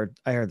mean, I heard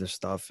the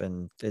stuff,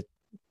 and it,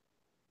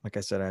 like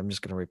I said, I'm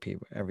just gonna repeat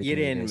everything.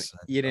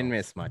 You didn't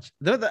miss much.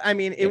 I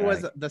mean,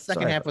 was the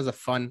second half was a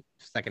fun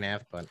second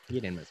half, but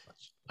you didn't miss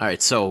much. All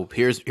right, so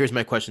here's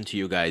my question to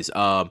you guys.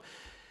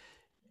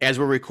 As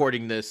we're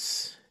recording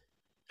this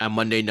on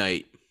Monday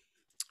night,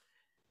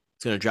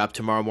 it's gonna drop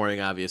tomorrow morning.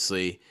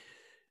 Obviously,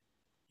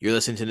 you're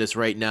listening to this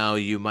right now.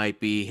 You might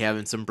be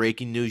having some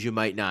breaking news. You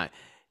might not.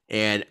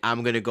 And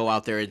I'm gonna go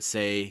out there and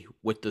say,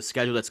 with the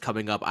schedule that's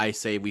coming up, I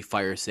say we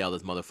fire sale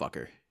this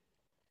motherfucker.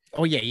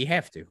 Oh yeah, you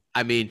have to.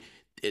 I mean,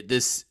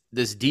 this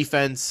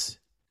defense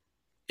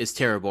is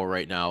terrible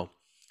right now,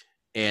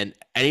 and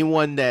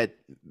anyone that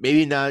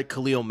maybe not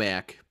Khalil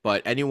Mack,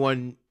 but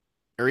anyone,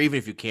 or even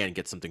if you can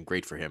get something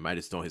great for him, I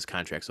just know his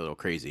contract's a little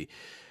crazy.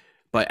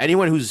 But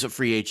anyone who's a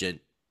free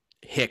agent,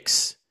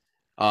 Hicks,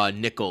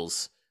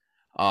 Nichols,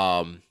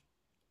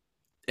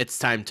 it's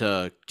time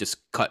to just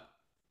cut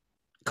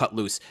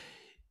loose.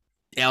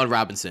 Allen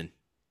Robinson,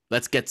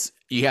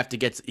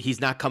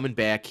 he's not coming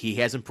back. He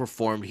hasn't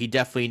performed. He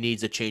definitely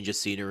needs a change of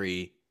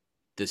scenery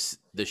this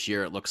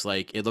year. It looks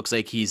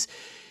like he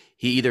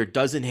either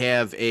doesn't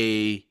have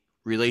a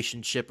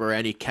relationship or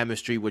any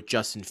chemistry with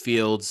Justin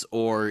Fields,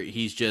 or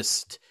he's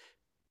just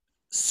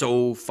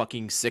so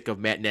fucking sick of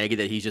Matt Nagy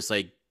that he's just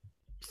like,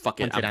 fuck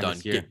it, I'm done.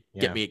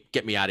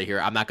 Get me out of here.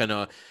 I'm not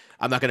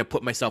gonna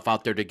put myself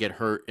out there to get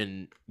hurt.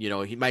 And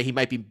he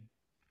might be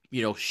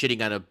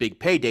shitting on a big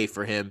payday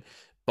for him,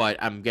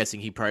 but I'm guessing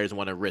he probably doesn't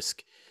want to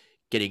risk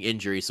getting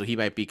injury, so he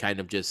might be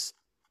kind of just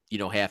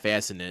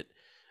half-assing it.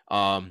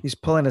 He's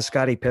pulling a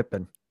Scottie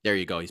Pippen. There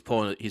you go. He's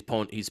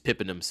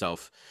pipping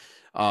himself.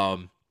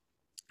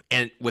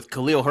 And with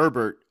Khalil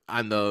Herbert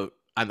on the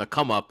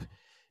come up,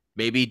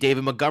 maybe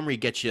David Montgomery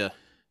gets you.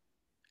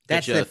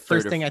 That's the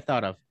first thing I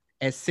thought of.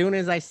 As soon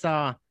as I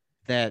saw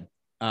that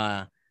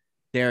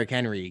Derrick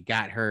Henry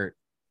got hurt,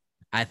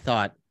 I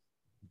thought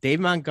Dave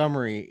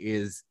Montgomery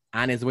is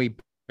on his way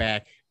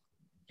back,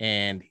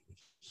 and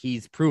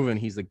he's proven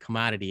he's a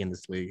commodity in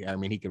this league. I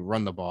mean, he can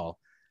run the ball.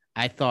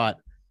 I thought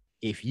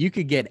if you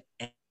could get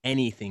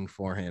anything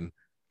for him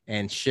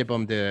and ship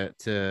him to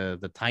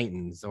the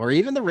Titans or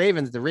even the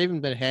Ravens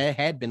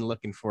had been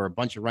looking for a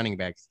bunch of running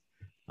backs.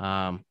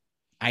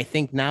 I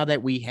think now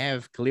that we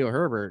have Khalil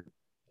Herbert,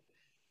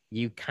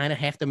 you kind of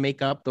have to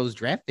make up those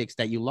draft picks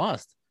that you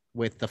lost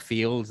with the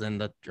Fields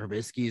and the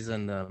Trubiskys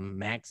and the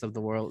Max of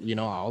the world.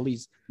 All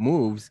these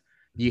moves,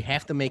 you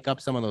have to make up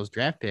some of those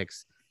draft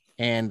picks.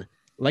 And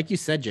like you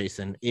said,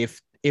 Jason,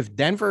 if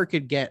Denver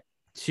could get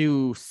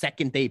 2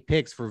 second-day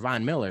picks for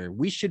Von Miller,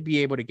 we should be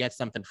able to get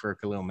something for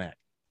Khalil Mack.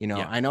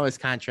 I know his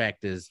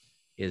contract is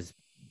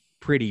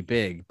pretty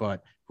big,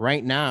 but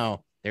right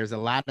now there's a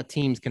lot of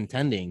teams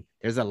contending.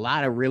 There's a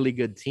lot of really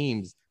good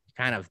teams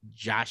kind of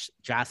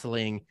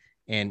jostling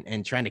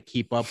and trying to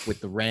keep up with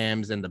the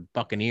Rams and the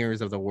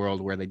Buccaneers of the world,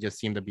 where they just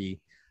seem to be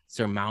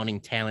surmounting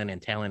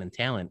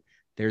talent.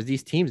 There's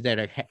these teams that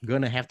are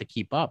going to have to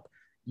keep up.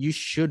 You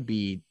should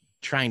be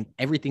trying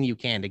everything you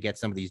can to get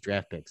some of these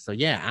draft picks. So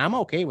yeah, I'm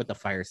okay with the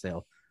fire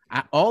sale.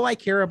 All I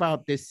care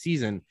about this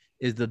season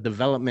is the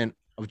development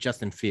of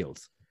Justin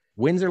Fields.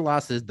 Wins or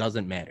losses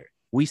doesn't matter.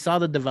 We saw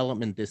the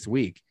development this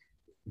week.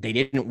 They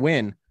didn't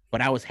win,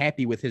 but I was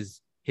happy with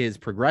his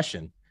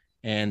progression.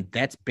 And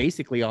that's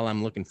basically all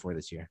I'm looking for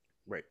this year.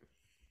 Right.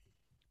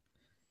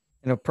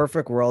 In a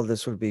perfect world,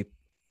 this would be,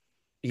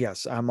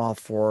 yes, I'm all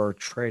for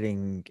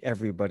trading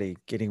everybody,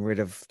 getting rid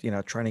of,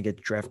 trying to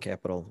get draft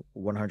capital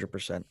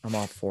 100%. I'm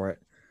all for it.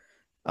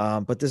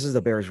 But this is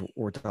the Bears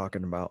we're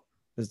talking about.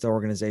 This is the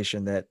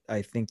organization that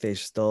I think they're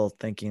still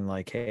thinking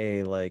like,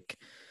 hey, like,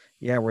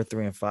 yeah, we're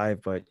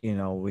 3-5, but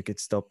we could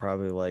still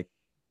probably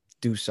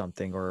do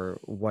something or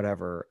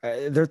whatever.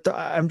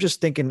 I'm just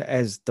thinking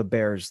as the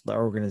Bears, the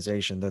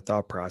organization, the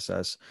thought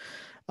process,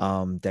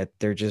 that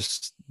they're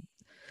just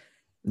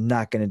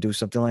not going to do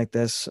something like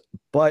this.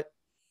 But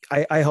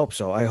I hope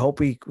so. I hope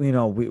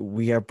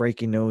we have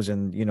breaking news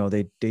and,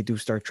 they do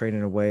start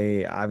trading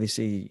away.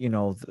 Obviously,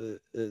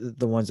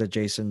 the ones that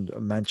Jason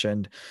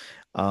mentioned.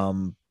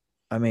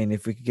 I mean,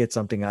 if we could get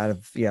something out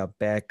of,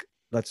 back,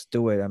 let's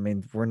do it. I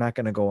mean, we're not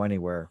going to go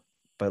anywhere.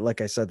 But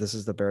like I said, this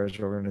is the Bears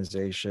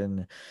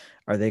organization.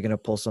 Are they going to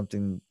pull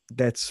something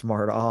that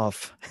smart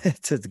off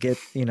to get,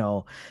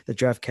 the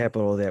draft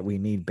capital that we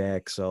need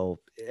back? So,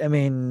 I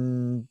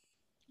mean,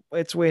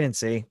 let's wait and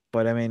see.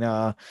 But I mean,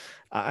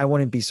 I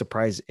wouldn't be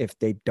surprised if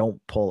they don't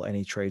pull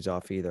any trades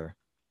off either.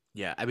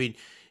 Yeah, I mean,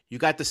 you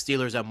got the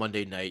Steelers on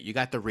Monday night. You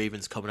got the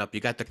Ravens coming up.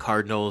 You got the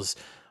Cardinals.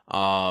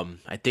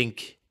 I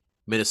think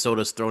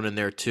Minnesota's thrown in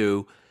there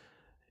too.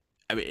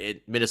 I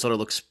mean, Minnesota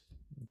looks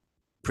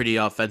pretty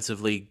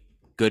offensively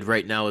good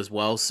right now as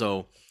well.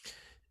 So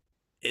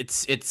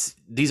it's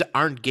these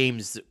aren't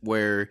games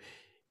where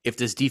if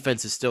this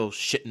defense is still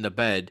shit in the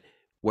bed,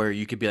 where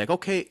you could be like,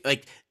 okay,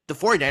 like the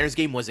 49ers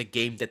game was a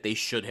game that they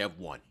should have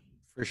won.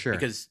 For sure.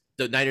 Because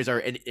the Niners are,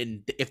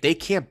 and if they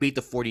can't beat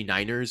the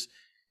 49ers,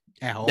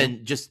 at home,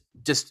 then just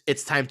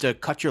it's time to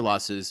cut your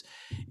losses.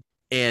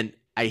 And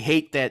I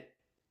hate that,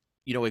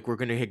 like we're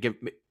going to give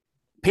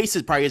Pace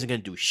probably isn't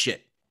going to do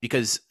shit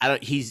because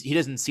he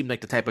doesn't seem like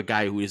the type of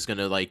guy who is going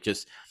to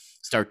just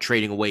start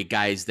trading away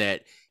guys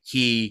that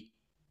he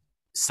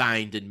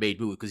signed and made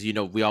moves. Because,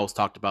 we always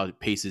talked about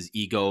Pace's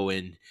ego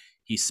and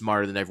he's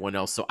smarter than everyone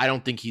else. So I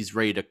don't think he's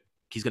going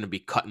to be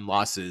cutting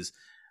losses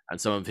on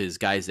some of his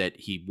guys that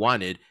he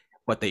wanted,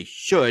 but they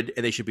should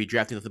be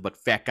drafting nothing but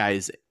fat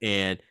guys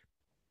and,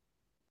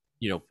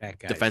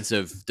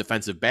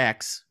 defensive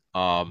backs.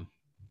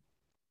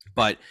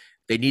 But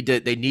they need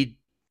to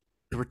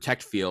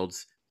protect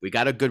Fields. We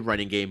got a good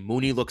running game.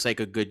 Mooney looks like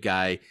a good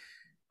guy.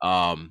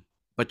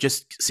 But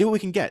just see what we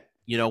can get.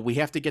 We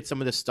have to get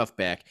some of this stuff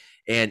back.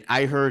 And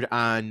I heard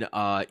on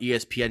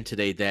ESPN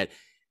today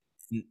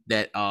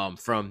that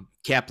from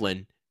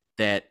Kaplan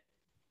that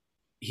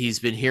he's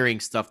been hearing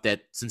stuff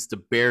that since the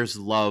Bears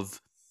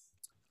love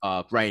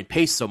Ryan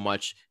Pace so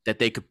much that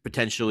they could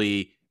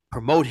potentially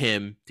promote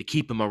him to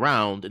keep him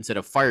around instead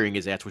of firing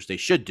his ass, which they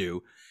should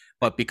do.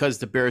 But because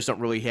the Bears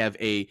don't really have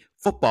a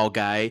football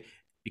guy,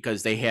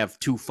 because they have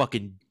 2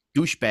 fucking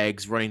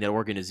douchebags running that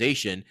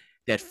organization,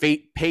 that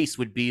Pace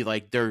would be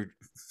like their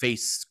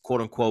face, quote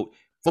unquote,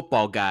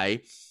 football guy.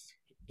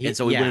 And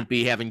so we wouldn't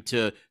be having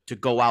to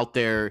go out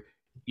there,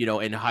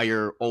 and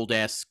hire old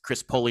ass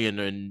Chris Polian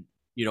and,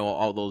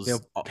 all those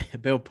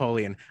Bill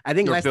Polian. I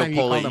think last time you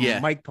called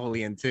him Mike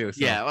Polian too.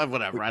 So. Yeah,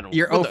 whatever. I don't.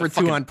 You're 0 for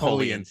 2 on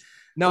Polian.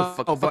 No,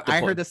 but I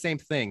heard the the same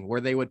thing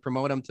where they would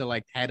promote him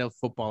to head of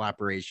football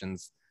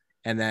operations,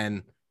 and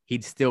then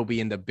he'd still be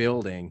in the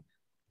building,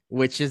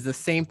 which is the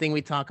same thing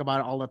we talk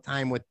about all the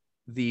time with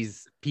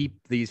these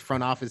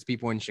front office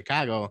people in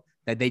Chicago,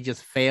 that they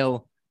just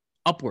fail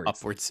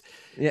upwards.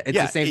 Yeah, it's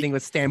the same thing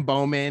with Stan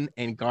Bowman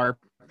and Gar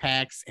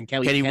Pax and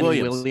Kenny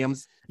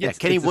Williams. Yeah,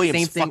 Kenny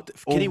Williams fucked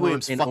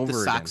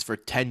the Sox for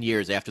 10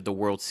 years after the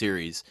World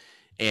Series,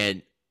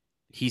 and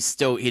he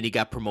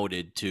got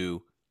promoted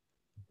to.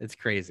 It's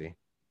crazy.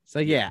 So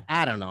yeah,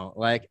 I don't know.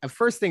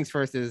 First things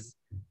first is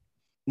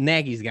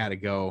Nagy's got to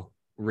go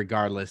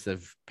regardless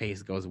if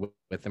Pace goes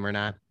with him or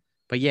not.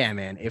 But yeah,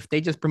 man, if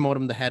they just promote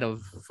him the head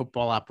of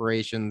football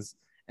operations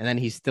and then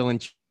he's still in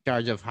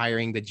charge of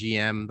hiring the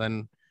GM,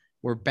 then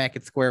we're back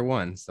at square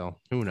one. So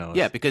who knows?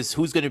 Yeah, because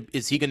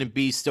is he gonna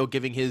be still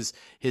giving his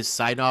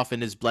sign off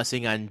and his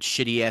blessing on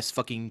shitty ass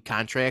fucking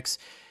contracts?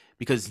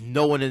 Because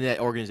no one in that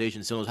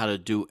organization still knows how to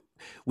do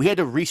we had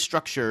to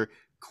restructure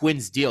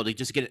Quinn's deal to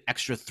just get an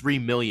extra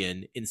 $3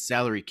 million in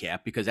salary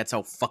cap because that's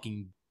how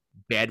fucking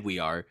bad we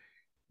are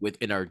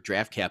within our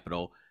draft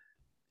capital,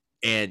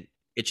 and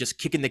it's just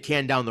kicking the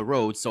can down the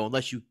road. So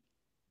unless you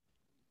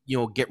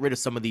get rid of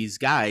some of these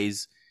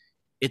guys,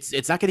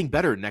 it's not getting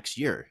better next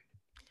year.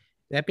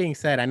 That being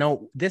said, I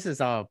know this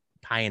is all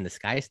pie in the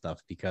sky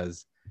stuff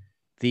because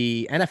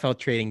the NFL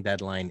trading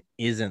deadline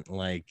isn't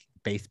like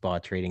baseball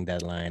trading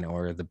deadline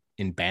or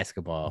in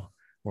basketball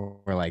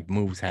where like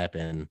moves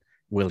happen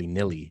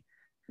willy-nilly.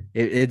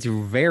 It's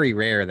very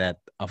rare that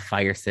a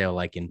fire sale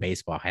like in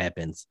baseball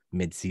happens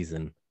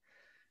mid-season.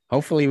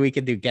 Hopefully we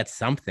could get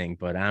something,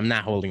 but I'm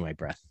not holding my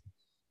breath.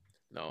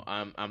 No,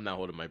 I'm not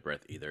holding my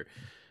breath either.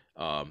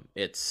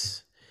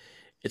 It's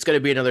going to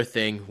be another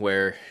thing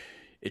where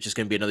it's just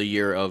going to be another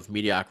year of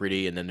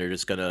mediocrity, and then they're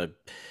just going to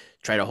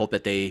try to hope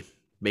that they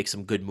make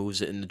some good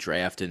moves in the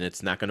draft, and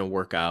it's not going to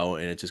work out,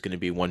 and it's just going to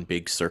be one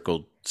big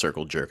circle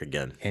jerk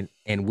again.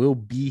 And we'll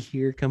be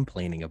here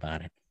complaining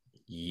about it.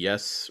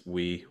 Yes,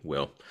 we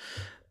will.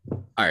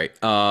 All right.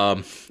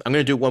 I'm going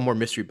to do one more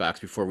mystery box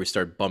before we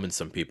start bumming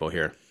some people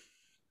here.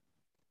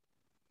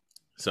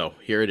 So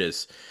here it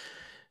is.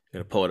 I'm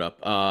going to pull it up.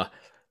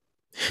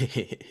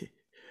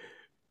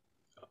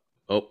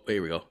 Oh,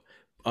 here we go.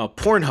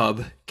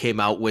 Pornhub came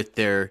out with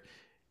their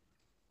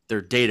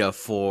data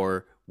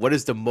for what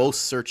is the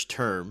most searched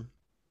term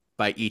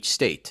by each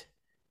state.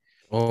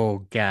 Oh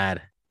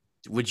God.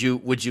 Would you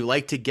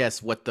like to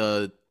guess what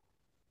the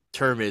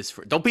term is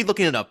for? Don't be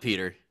looking it up,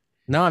 Peter.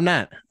 No, I'm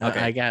not. Okay.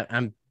 I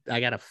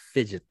got a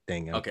fidget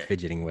thing I'm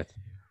fidgeting with.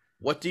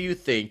 What do you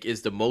think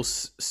is the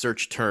most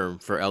searched term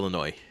for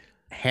Illinois?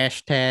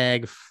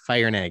 Hashtag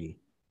fire Nagy.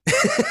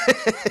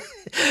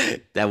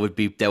 That would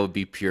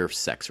be pure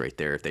sex right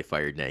there if they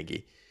fired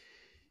Nagy.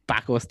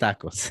 Tacos,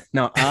 tacos.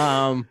 No,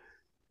 all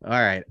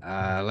right.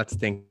 Let's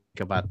think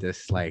about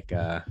this. Like,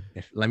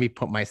 let me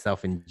put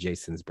myself in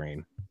Jason's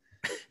brain.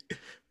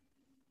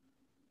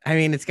 I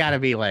mean, it's got to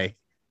be like,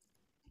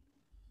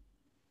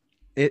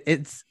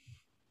 it's.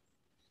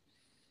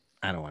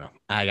 I don't want to.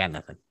 I got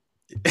nothing.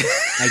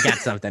 I got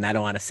something I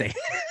don't want to say.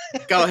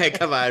 Go ahead,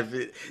 come on.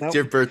 Nope. It's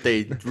your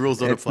birthday. Rules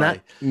don't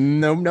apply.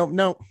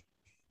 No.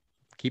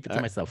 Keep it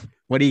to myself.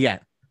 What do you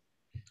got?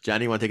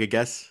 Johnny, you want to take a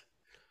guess?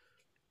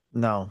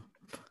 No.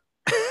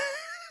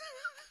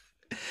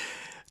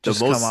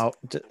 Come out.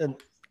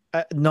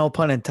 No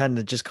pun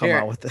intended. Just come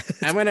out with it.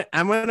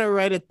 I'm gonna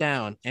write it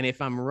down, and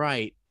if I'm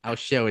right, I'll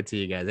show it to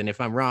you guys. And if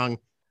I'm wrong,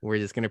 we're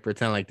just gonna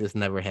pretend like this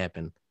never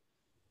happened.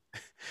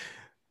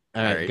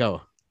 All right,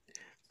 go.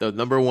 The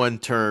number one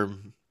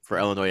term for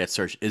Illinois at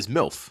search is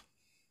MILF.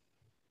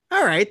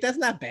 All right, that's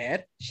not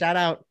bad. Shout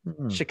out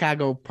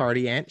Chicago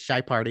party ant,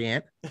 shy party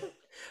ant.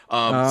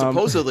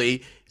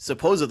 Supposedly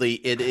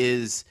it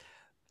is.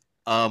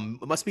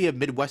 It must be a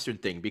Midwestern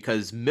thing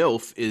because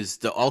MILF is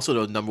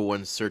also the number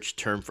one search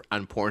term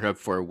on Pornhub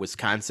for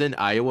Wisconsin,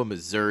 Iowa,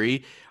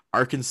 Missouri,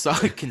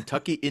 Arkansas,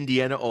 Kentucky,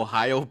 Indiana,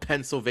 Ohio,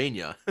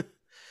 Pennsylvania.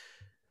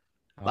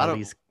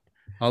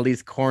 All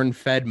these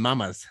corn-fed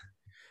mamas.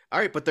 All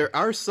right, but there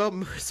are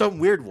some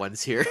weird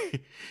ones here.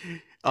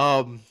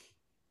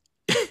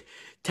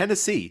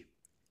 Tennessee,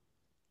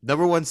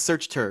 number one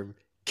search term,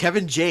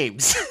 Kevin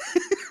James.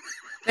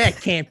 That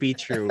can't be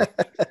true.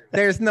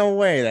 There's no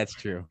way that's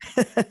true.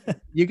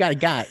 You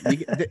got.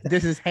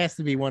 This has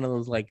to be one of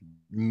those like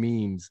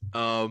memes.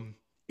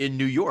 In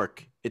New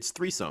York, it's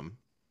threesome.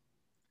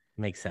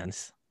 Makes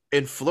sense.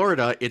 In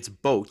Florida, it's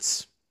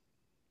boats.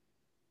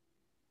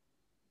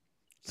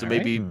 So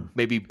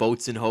maybe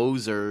boats and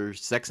hoes or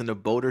sex in a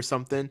boat or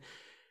something.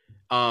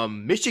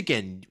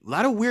 Michigan, a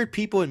lot of weird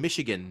people in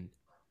Michigan.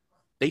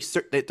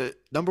 The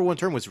number one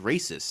term was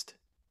racist.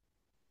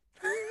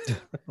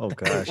 Oh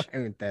gosh. I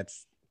mean,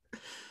 that's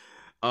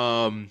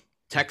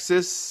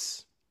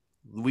Texas,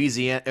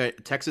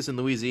 and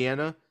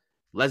Louisiana,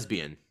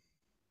 lesbian.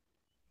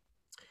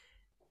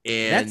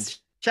 And that's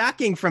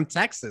shocking from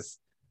Texas.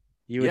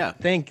 You would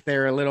think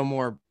they're a little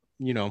more,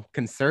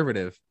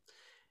 conservative.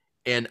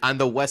 And on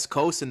the West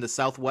Coast and the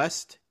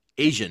Southwest,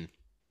 Asian.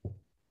 A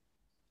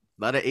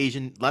lot of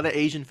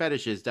Asian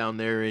fetishes down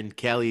there in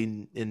Cali,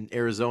 in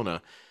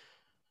Arizona,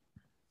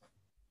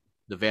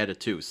 Nevada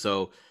too.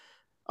 So,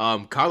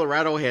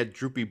 Colorado had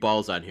droopy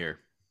balls on here.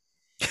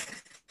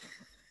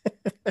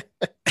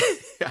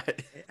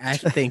 I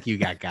think you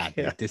got.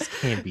 Yeah. This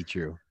can't be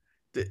true.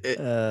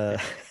 Hey,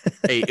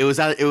 it was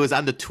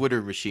on the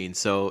Twitter machine,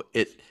 so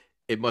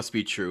it must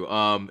be true.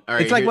 All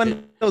right, it's like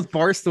when those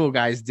Barstool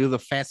guys do the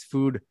fast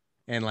food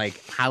and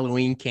like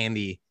Halloween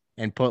candy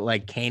and put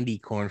like candy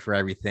corn for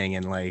everything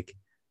and like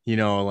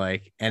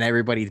and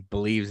everybody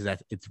believes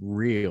that it's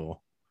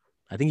real.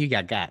 I think you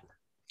got.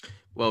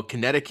 Well,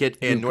 Connecticut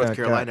and North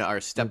Carolina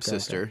are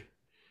stepsister.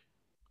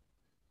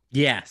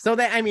 Yeah, so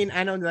that I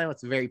know that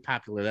was very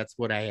popular. That's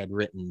what I had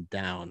written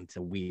down. It's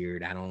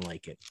weird. I don't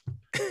like it.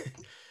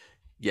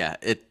 Yeah,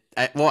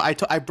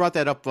 I brought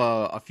that up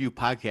a few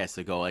podcasts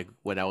ago, like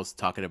when I was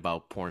talking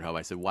about Pornhub.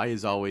 I said, why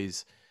is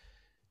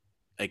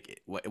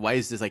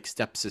this like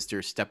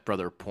stepsister,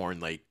 stepbrother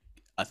porn like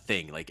a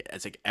thing. Like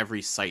it's like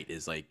every site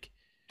is like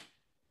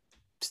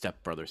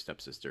stepbrother,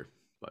 stepsister.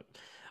 But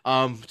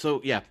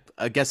so yeah,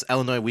 I guess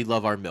Illinois, we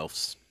love our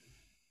MILFs.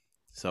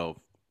 So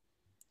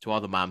to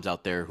all the moms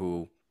out there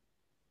who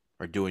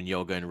are doing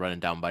yoga and running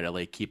down by the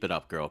lake, keep it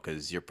up, girl,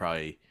 because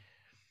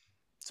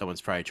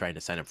someone's probably trying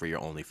to sign up for your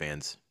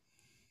OnlyFans.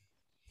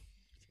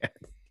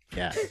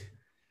 Yeah.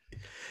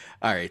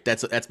 All right,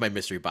 that's my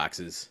mystery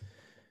boxes.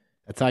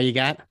 That's all you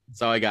got?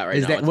 That's all I got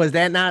right now. Was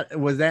that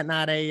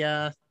not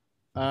a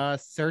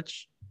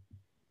search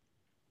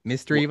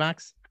mystery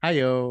box?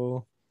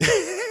 Hi-yo.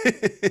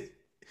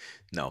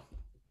 No.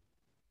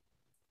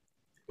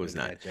 It was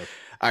not.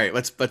 All right,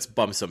 let's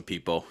bum some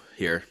people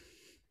here.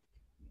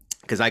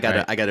 Because I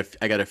got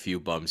a few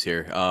bums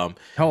here.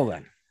 Hold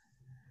on.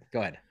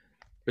 Go ahead.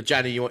 But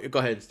Johnny, you go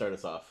ahead and start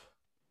us off.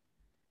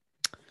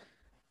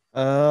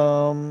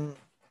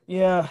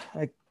 Yeah,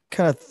 I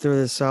kind of threw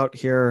this out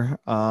here.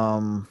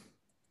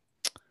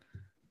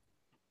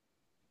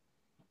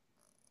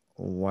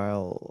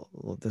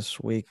 While this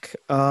week,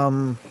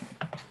 the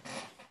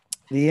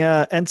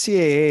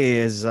NCAA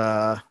is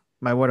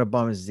my what a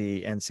bum is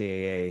the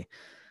NCAA,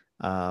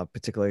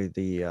 particularly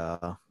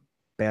the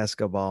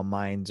basketball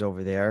minds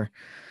over there.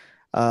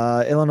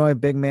 Illinois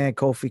big man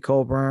Kofi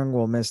Coburn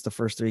will miss the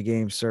first 3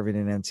 games, serving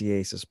an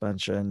NCAA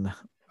suspension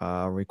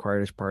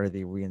required as part of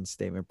the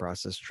reinstatement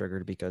process,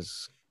 triggered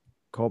because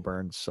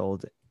Coburn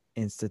sold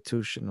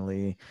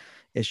institutionally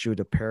issued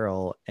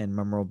apparel and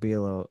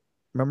memorabilia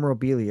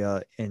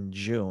in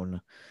June,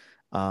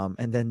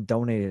 and then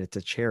donated it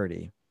to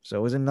charity. So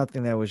it wasn't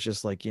nothing that was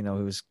just like, it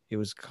was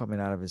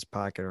coming out of his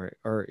pocket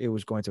or it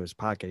was going to his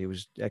pocket. He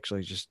was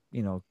actually just,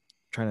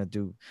 trying to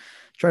do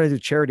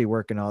charity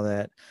work and all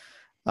that.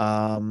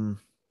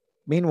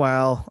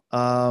 Meanwhile,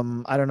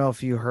 I don't know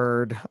if you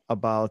heard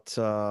about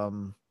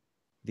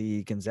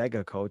the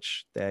Gonzaga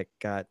coach that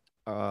got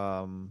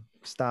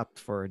stopped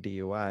for a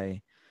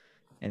DUI,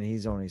 and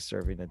he's only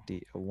serving a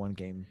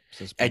 1-game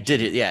suspension. I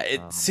did it,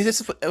 yeah. See,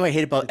 this is what I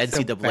hate about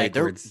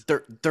NCAA. So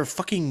their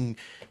fucking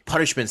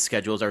punishment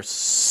schedules are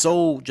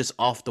so just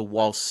off the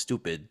wall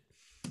stupid.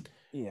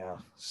 Yeah.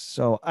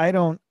 So I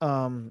don't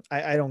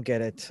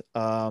get it.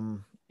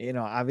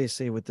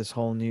 Obviously with this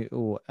whole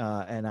new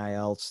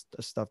NIL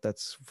stuff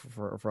that's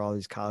for all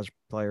these college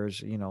players,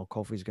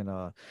 Kofi's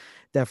gonna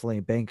definitely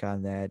bank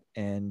on that.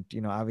 And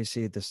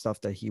obviously the stuff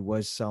that he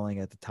was selling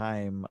at the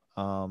time,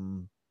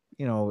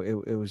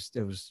 it was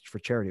for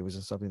charity. It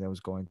wasn't something that was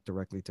going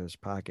directly to his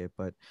pocket.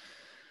 But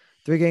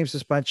 3-game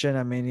suspension,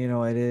 I mean,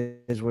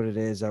 it is what it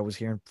is. I was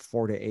hearing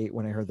 4 to 8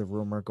 when I heard the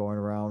rumor going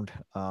around.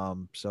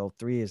 So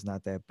 3 is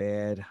not that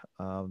bad.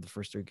 The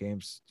first 3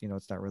 games,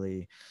 it's not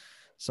really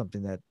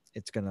something that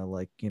it's gonna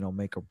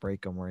make or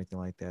break them or anything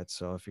like that.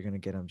 So if you're gonna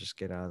get them, just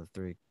get out of the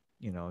 3,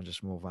 and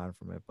just move on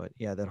from it. But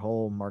yeah, that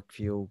whole Mark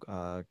Few,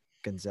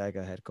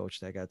 Gonzaga head coach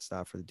that got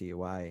stopped for the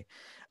DUI,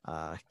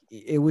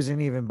 it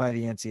wasn't even by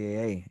the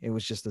NCAA. It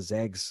was just the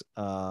Zags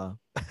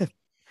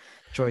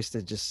choice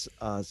to just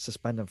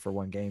suspend him for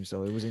 1 game.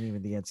 So it wasn't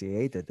even the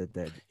NCAA that did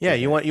that. Yeah,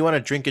 you want to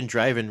drink and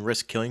drive and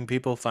risk killing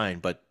people, fine,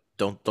 but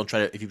don't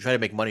try to, if you try to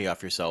make money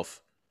off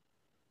yourself.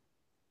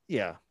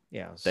 Yeah.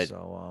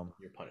 So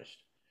you're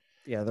punished.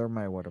 Yeah, they're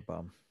my what a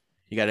bum.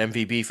 You got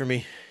MVP for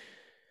me?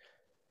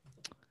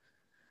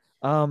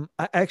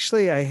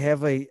 I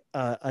have a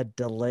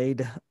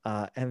delayed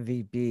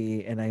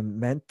MVP, and I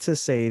meant to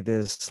say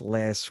this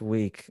last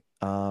week.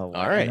 All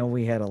right. I know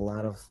we had a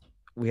lot of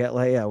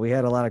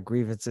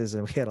grievances,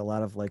 and we had a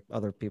lot of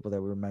other people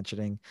that we were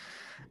mentioning.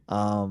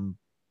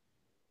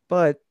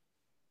 But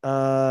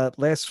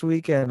last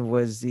weekend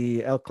was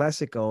the El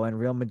Clasico, and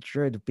Real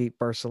Madrid beat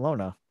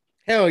Barcelona.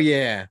 Hell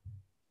yeah!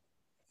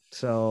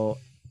 So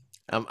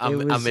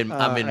I'm in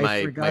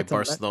my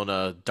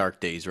Barcelona dark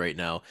days right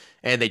now,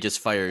 and they just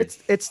fired.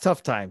 It's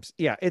tough times.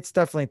 Yeah, it's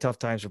definitely tough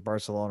times for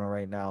Barcelona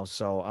right now.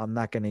 So I'm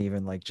not going to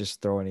even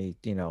just throw any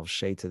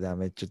shade to them.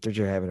 They're just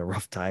having a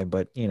rough time.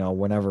 But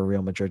whenever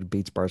Real Madrid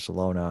beats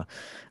Barcelona,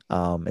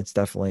 it's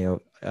definitely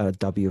a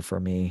W for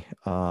me.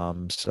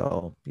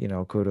 So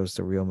kudos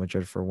to Real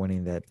Madrid for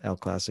winning that El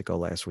Clasico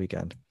last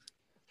weekend.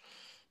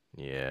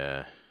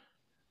 Yeah,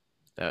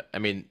 I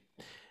mean,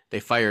 they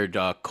fired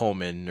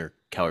Coleman, or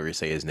however you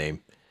say his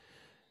name,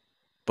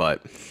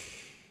 but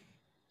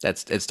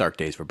it's dark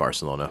days for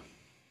Barcelona.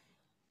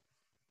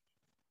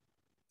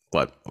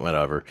 But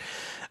whatever.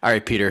 All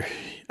right, Peter.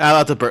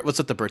 Let's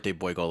let the birthday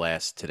boy go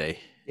last today.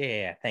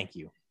 Yeah, thank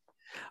you.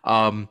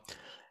 I'm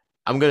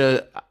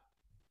gonna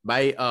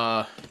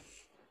my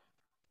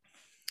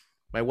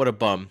what a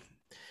bum,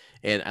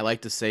 and I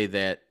like to say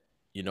that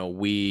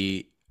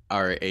we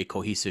are a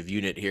cohesive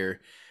unit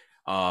here,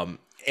 and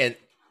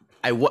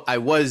I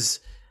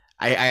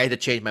had to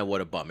change my what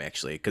a bum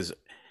actually, because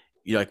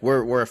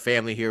we're a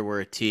family here,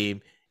 we're a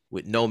team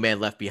with no man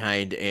left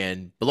behind,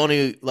 and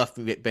Bologna left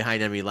me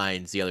behind enemy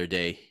lines the other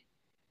day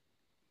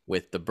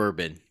with the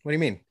bourbon. What do you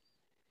mean?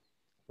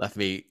 Left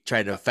me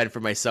trying to fend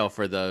for myself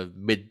for the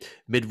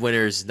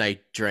midwinter's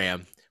night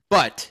dram,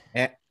 but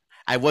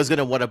I was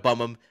gonna what a bum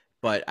him,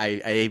 but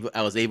I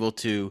was able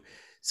to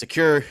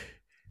secure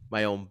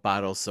my own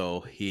bottle,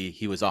 so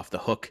he was off the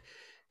hook,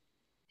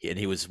 and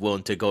he was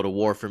willing to go to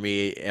war for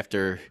me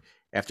after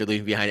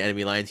leaving behind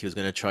enemy lines. He was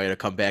going to try to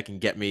come back and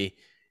get me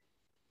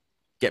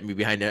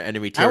behind the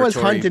enemy I was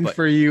territory. hunting But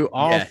for you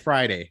all yeah,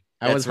 Friday.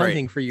 I was that's right.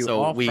 hunting for you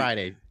So all we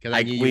Friday because I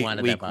I knew you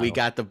wanted that we bottle.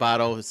 got the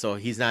bottle. So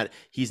he's not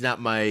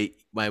my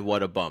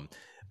what a bum.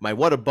 My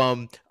what a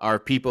bum are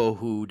people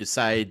who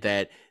decide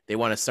that they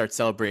want to start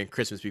celebrating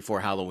Christmas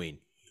before Halloween.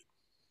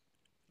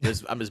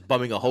 I'm just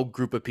bumming a whole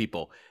group of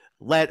people.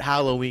 Let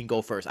Halloween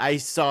go first. I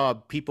saw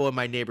people in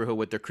my neighborhood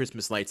with their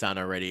Christmas lights on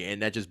already,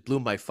 and that just blew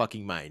my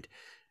fucking mind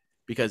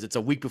because it's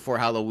a week before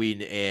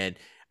Halloween. And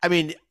I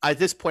mean, at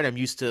this point, I'm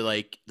used to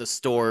like the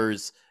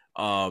stores,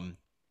 um,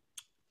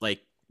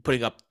 like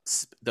putting up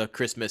the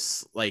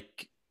Christmas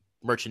like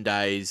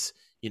merchandise.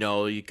 You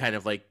know, you kind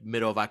of like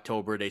middle of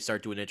October, they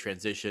start doing a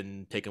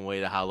transition, taking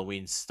away the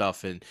Halloween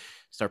stuff and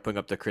start putting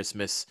up the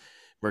Christmas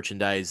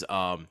merchandise.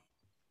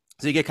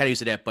 So you get kind of used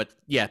to that. But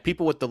yeah,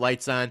 people with the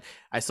lights on.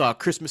 I saw a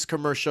Christmas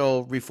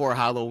commercial before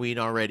Halloween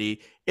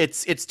already.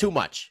 It's too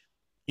much.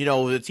 You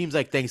know, it seems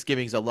like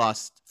Thanksgiving's a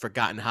lost,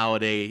 forgotten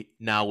holiday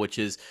now, which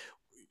is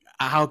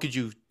how could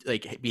you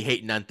like be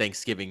hating on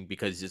Thanksgiving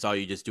because it's all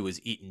you just do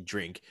is eat and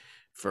drink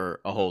for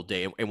a whole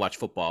day and watch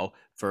football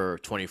for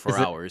 24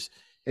 hours.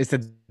 It's the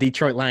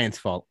Detroit Lions'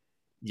 fault.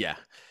 Yeah.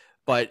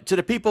 But to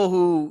the people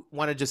who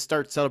want to just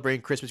start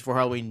celebrating Christmas before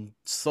Halloween,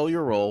 slow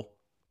your roll.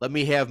 Let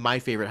me have my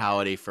favorite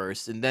holiday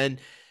first, and then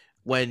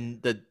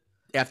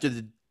after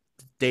the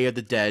Day of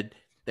the Dead,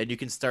 then you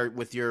can start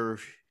with your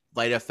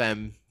Light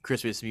FM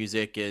Christmas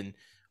music and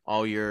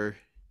all your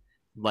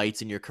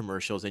lights and your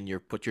commercials, and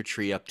put your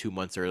tree up 2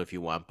 months early if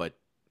you want. But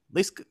at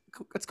least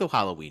let's go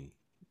Halloween.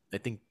 I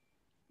think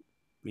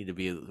we need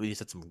to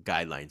set some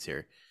guidelines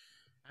here.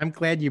 I'm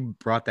glad you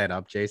brought that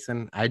up,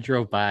 Jason. I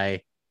drove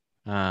by.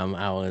 I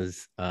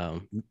was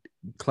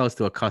close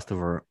to a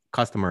customer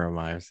of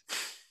ours.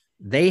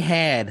 They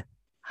had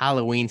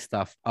Halloween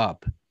stuff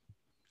up.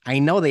 I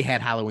know they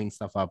had Halloween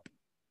stuff up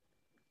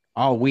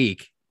all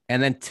week.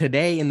 And then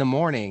today in the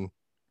morning,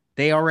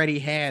 they already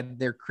had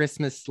their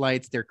Christmas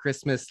lights, their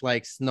Christmas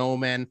like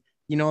snowmen,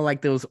 you know,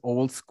 like those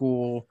old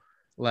school,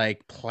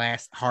 like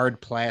hard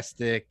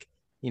plastic,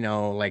 you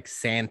know, like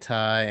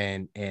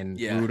Santa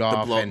and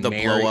Rudolph and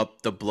Mary.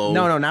 The blow.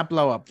 No, not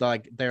blow up.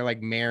 They're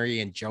like Mary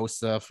and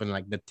Joseph and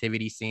like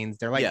nativity scenes.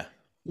 They're like,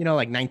 you know,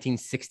 like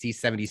 1960s,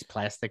 70s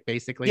plastic,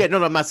 basically. Yeah,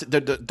 no, I'm not.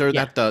 They're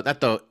not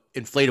the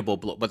inflatable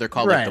blow, but they're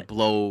called like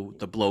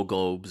the blow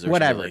globes or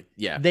whatever. Like,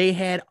 yeah, they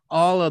had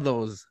all of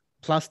those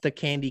plus the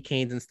candy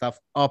canes and stuff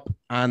up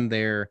on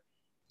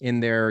in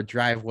their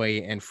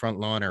driveway and front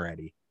lawn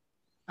already.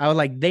 I was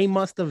like, they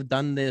must have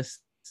done this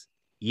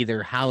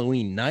either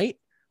Halloween night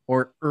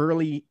or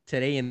early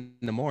today in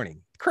the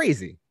morning.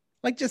 Crazy.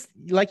 Like, just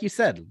like you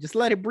said, just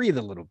let it breathe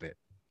a little bit.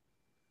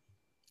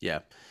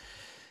 Yeah.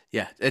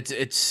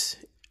 It's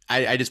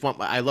I just want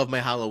I love my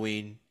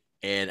Halloween,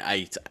 and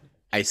I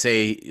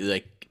say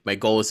like my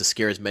goal is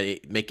to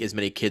make as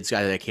many kids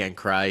as I can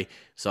cry.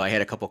 So I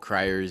had a couple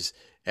criers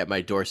at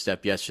my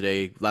doorstep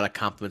yesterday. A lot of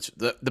compliments.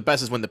 The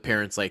best is when the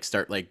parents like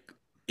start like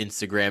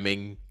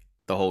Instagramming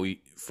the whole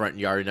front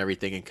yard and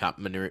everything and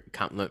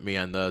compliment me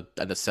on the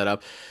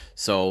setup.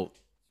 So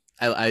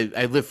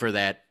I live for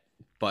that.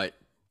 But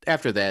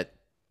after that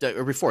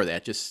or before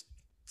that, just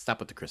stop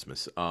with the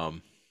Christmas.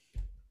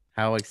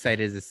 How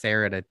excited is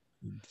Sarah to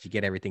did you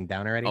get everything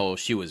down already? Oh,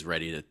 she was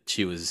ready to.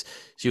 She was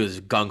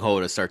gung ho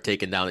to start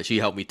taking down it. She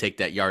helped me take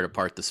that yard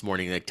apart this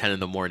morning, like 10 in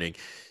the morning.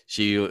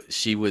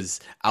 She was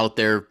out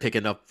there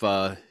picking up,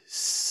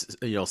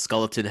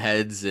 skeleton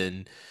heads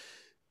and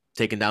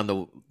taking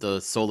down the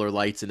solar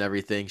lights and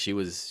everything. She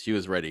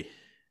was ready.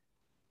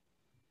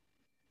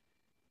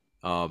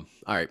 All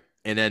right,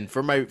 and then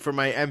for my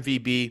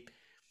MVB,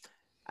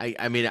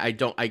 I mean I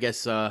don't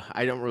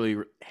really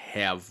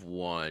have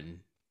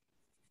one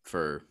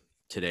for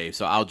today,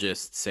 so I'll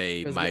just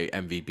say my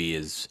MVB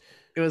is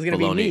it was gonna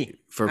Bologna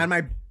be me on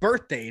my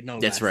birthday. No,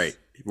 that's right.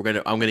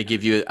 I'm gonna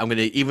give you.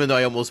 Even though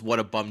I almost would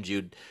have bummed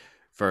you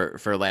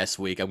for last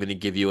week, I'm gonna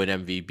give you an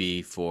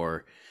MVB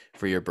for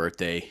your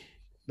birthday.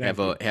 Have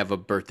a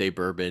birthday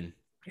bourbon.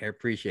 I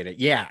appreciate it.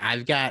 Yeah,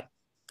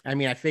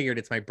 I figured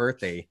it's my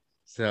birthday,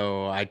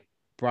 so I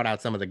brought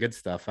out some of the good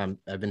stuff.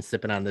 I've been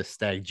sipping on this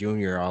Stag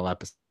Junior all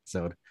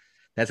episode.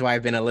 That's why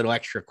I've been a little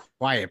extra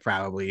quiet.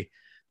 Probably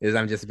is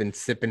I'm just been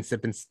sipping,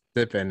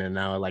 and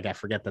now like I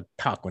forget to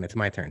talk when it's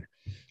my turn.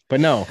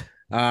 But no,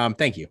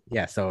 thank you.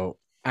 Yeah, so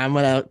I'm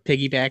gonna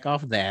piggyback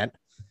off that.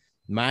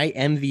 My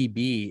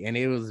MVB, and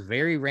it was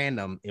very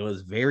random. It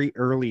was very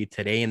early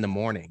today in the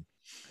morning,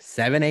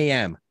 7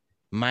 a.m.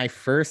 My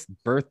first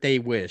birthday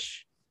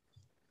wish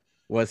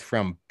was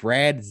from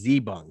Brad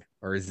Zebung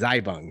or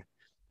Zybung.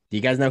 Do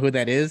you guys know who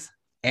that is?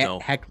 No.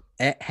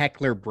 At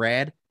Heckler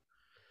Brad.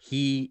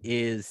 He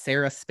is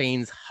Sarah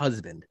Spain's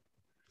husband.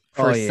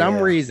 For some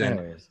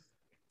reason,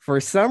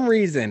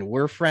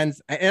 we're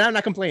friends, and I'm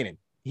not complaining.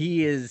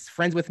 He is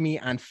friends with me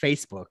on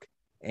Facebook,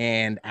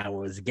 and I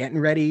was getting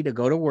ready to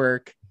go to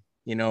work.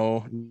 You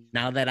know,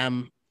 now that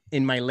I'm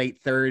in my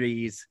late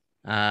 30s,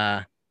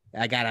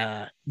 I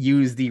gotta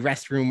use the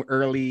restroom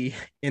early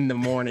in the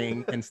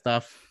morning and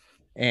stuff.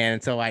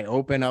 And so I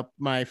open up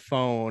my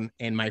phone,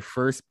 and my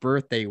first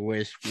birthday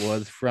wish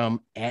was from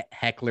at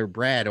Heckler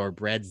Brad or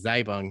Brad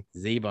Zebung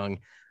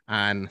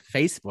on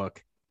Facebook.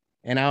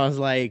 And I was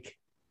like,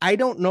 I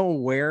don't know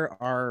where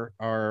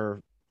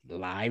our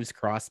lives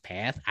cross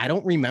path. I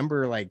don't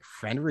remember like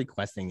friend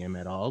requesting him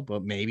at all,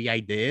 but maybe I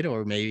did,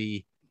 or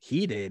maybe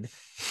he did.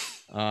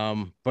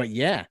 But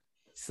yeah,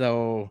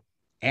 so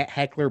at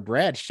Heckler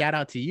Brad, shout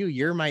out to you.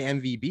 You're my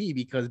MVP,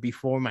 because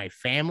before my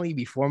family,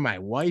 before my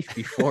wife,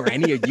 before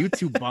any of you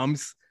two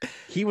bums,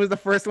 he was the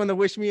first one to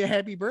wish me a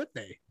happy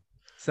birthday.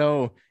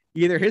 So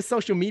either his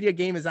social media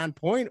game is on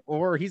point,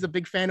 or he's a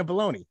big fan of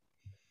Bologna.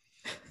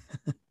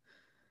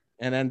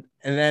 and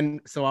then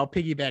so I'll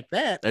piggyback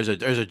that. There's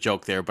a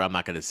joke there, but I'm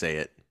not going to say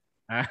it.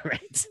 All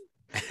right.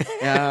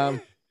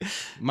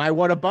 My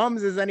what a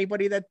bums is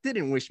anybody that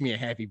didn't wish me a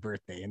happy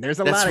birthday, and there's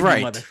a lot of you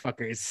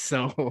motherfuckers.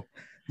 So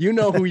you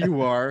know who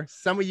you are.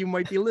 Some of you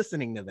might be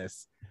listening to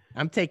this.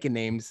 I'm taking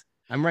names.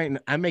 I'm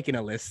making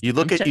a list. You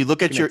look at your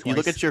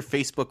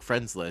Facebook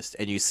friends list,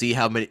 and you see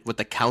what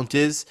the count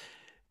is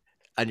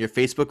on your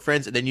Facebook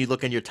friends, and then you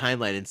look on your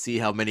timeline and see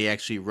how many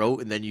actually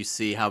wrote, and then you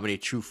see how many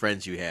true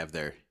friends you have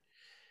there.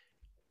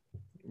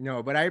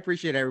 No, but I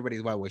appreciate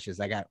everybody's well wishes.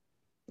 I got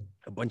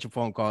a bunch of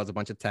phone calls, a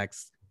bunch of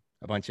texts,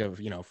 a bunch of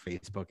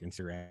Facebook,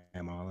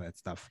 Instagram, all that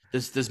stuff.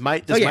 Does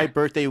my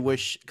birthday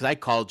wish, because I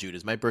called you,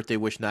 does my birthday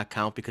wish not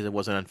count because it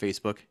wasn't on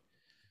Facebook?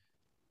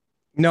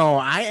 No,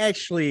 I'm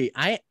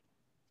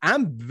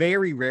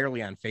very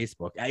rarely on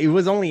Facebook. It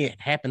was only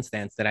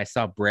happenstance that I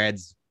saw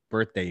Brad's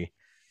birthday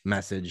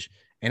message,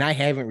 and I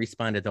haven't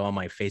responded to all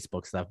my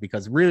Facebook stuff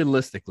because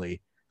realistically,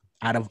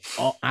 I'm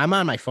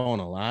on my phone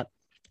a lot.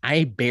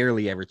 I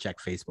barely ever check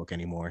Facebook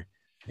anymore.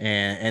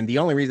 And the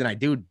only reason I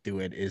do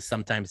it is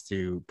sometimes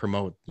to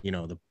promote,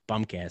 the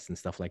Bumcast and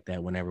stuff like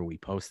that whenever we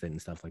post it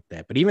and stuff like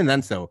that. But even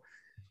then, so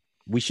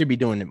we should be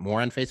doing it more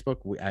on Facebook.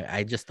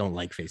 I just don't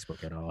like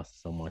Facebook at all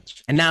so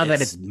much. And now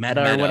that it's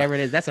meta or whatever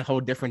it is, that's a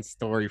whole different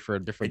story for a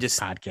different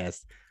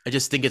podcast. I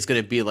just think it's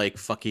going to be like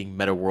fucking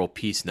Meta World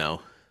Peace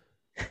now.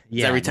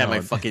 Yeah. Every time I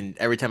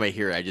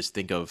hear it, I just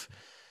think of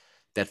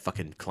that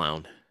fucking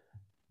clown.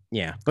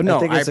 Yeah. But no,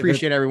 I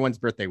appreciate everyone's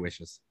birthday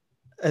wishes.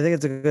 I think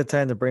it's a good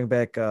time to bring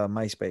back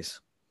MySpace.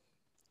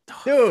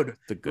 Dude,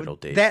 the good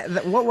old days.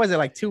 That what was it,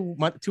 like 2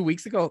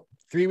 weeks ago,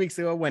 3 weeks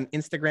ago, when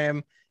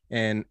Instagram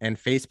and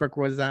Facebook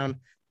was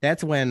down?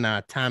 That's when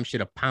Tom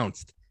should have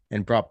pounced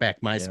and brought back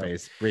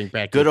MySpace. Yep. Bring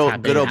back good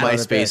old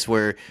MySpace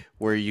where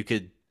you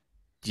could,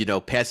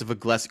 passive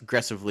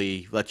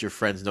aggressively let your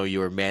friends know you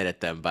were mad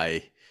at them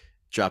by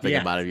dropping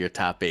them out of your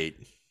top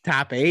 8.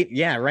 Top 8,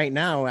 yeah. Right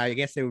now, I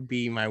guess it would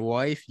be my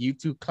wife, you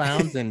two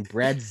clowns, and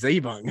Brad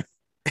Zabung.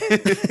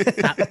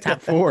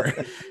 top 4.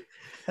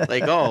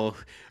 Like,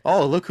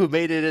 look who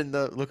made it in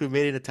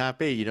the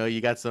top 8. You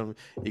got some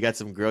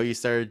girl you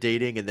started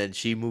dating, and then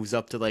she moves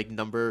up to like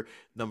number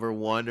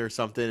 1 or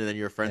something, and then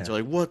your friends are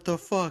like, what the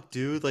fuck,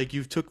 dude? Like,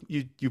 you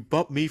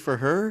bumped me for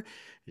her? And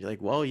you're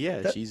like, well,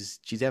 yeah,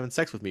 she's having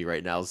sex with me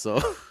right now, so.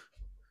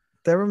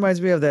 That reminds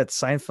me of that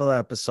Seinfeld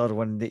episode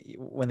when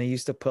they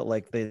used to put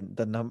like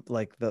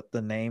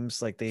the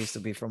names, like they used to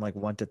be from like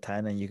 1 to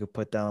 10, and you could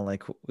put down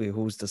like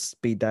who's the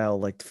speed dial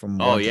like from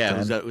 1 to 10.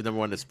 Who's that number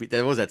 1 to speed?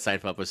 That was that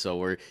Seinfeld episode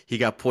where he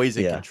got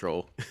poison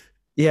control.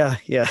 Yeah.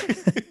 Yeah,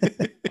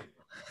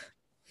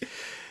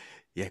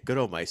 good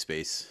old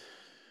MySpace.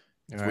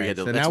 All right,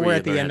 so now we're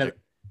at the end of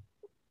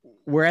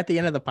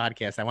the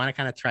podcast. I want to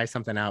kind of try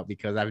something out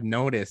because I've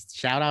noticed.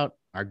 Shout out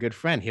our good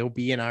friend. He'll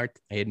be in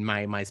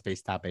my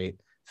MySpace top 8.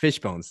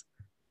 Fishbones.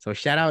 So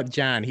shout out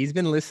John. He's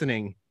been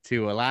listening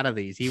to a lot of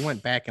these. He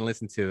went back and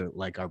listened to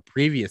like our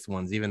previous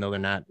ones, even though they're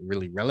not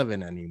really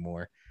relevant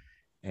anymore.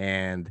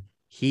 And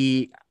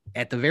he,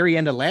 at the very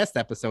end of last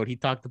episode, he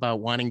talked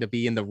about wanting to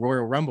be in the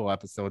Royal Rumble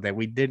episode that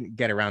we didn't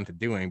get around to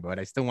doing, but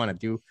I still want to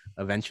do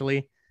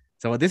eventually.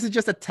 So this is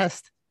just a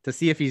test to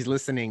see if he's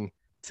listening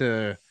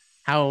to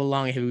how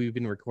long have we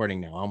been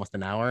recording now? Almost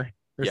an hour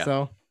or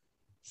so.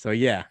 So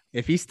yeah,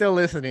 if he's still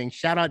listening,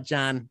 shout out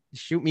John,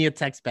 shoot me a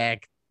text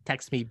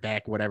me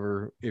back,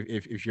 whatever.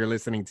 If you're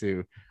listening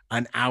to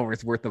an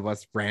hour's worth of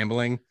us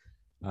rambling,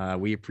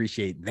 we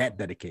appreciate that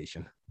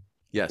dedication.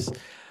 Yes.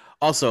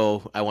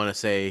 Also, I want to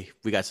say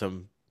we got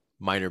some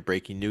minor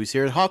breaking news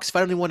here. The Hawks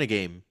finally won a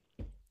game.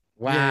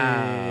 Wow.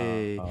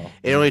 Yay.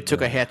 It only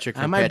took a hat trick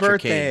from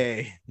Patrick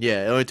Kane.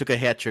 Yeah, it only took a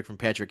hat trick from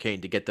Patrick Kane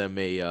to get them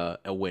a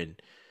win.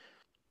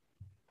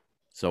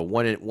 So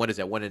what is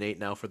that? 1-8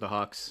 now for the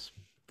Hawks.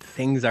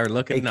 Things are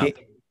looking up.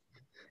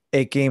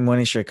 8-game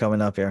winning streak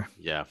coming up here.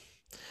 Yeah.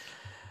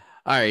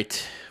 All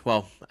right.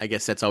 Well, I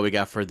guess that's all we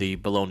got for the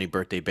Bologna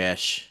birthday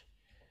bash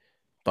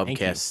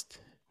Bumcast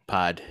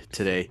pod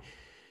today.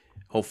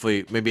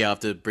 Hopefully, maybe I'll have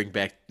to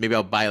maybe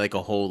I'll buy like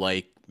a whole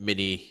like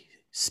mini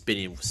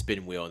spin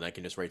wheel, and I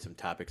can just write some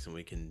topics, and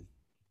we can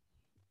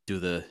do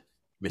the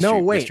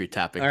mystery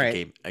topic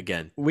game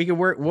again. We can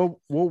we'll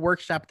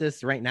workshop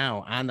this right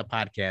now on the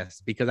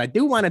podcast because I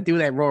do want to do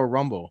that Royal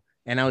Rumble.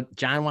 And now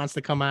John wants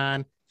to come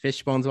on.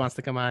 Fishbones wants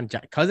to come on.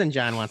 Cousin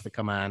John wants to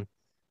come on.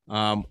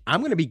 I'm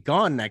gonna be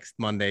gone next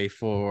Monday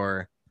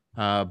for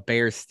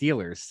Bears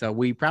Steelers, so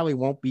we probably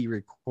won't be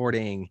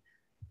recording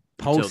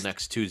until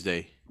next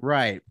Tuesday.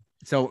 Right.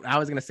 So I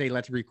was gonna say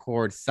let's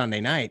record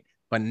Sunday night,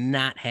 but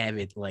not have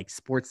it like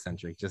sports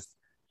centric. Just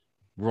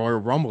Royal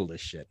Rumble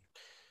this shit.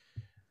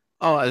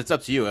 Oh, it's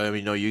up to you. I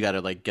mean, no, you got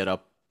to like get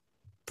up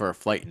for a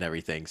flight and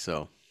everything.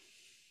 So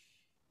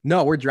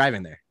no, we're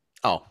driving there.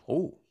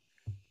 Oh,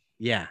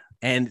 yeah,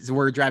 and so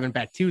we're driving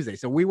back Tuesday.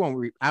 So we won't.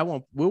 We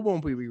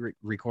won't be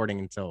recording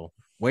until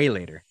way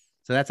later.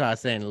 So that's why I was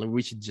saying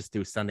we should just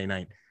do Sunday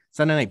night.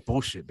 Sunday night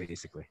bullshit,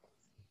 basically.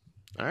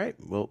 All right.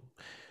 We'll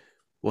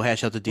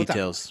hash out the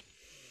details.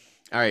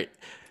 All right.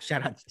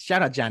 Shout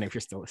out, Johnny, if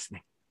you're still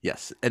listening.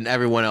 Yes, and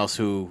everyone else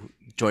who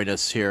joined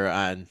us here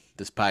on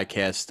this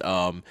podcast.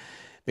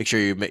 Make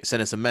sure you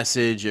send us a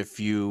message if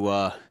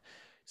you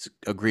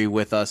agree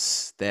with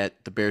us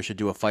that the Bears should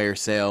do a fire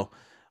sale.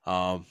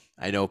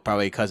 I know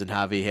probably Cousin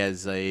Javi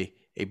has a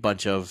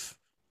bunch of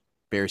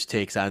Bears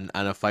takes on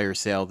a fire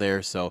sale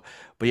there. So,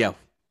 but yeah,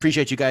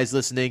 appreciate you guys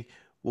listening.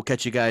 We'll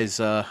catch you guys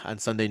on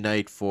Sunday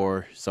night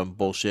for some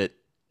bullshit,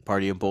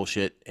 party and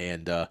bullshit,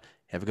 and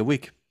have a good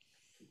week.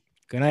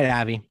 Good night,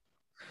 Javi.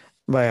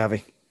 Bye,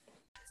 Javi.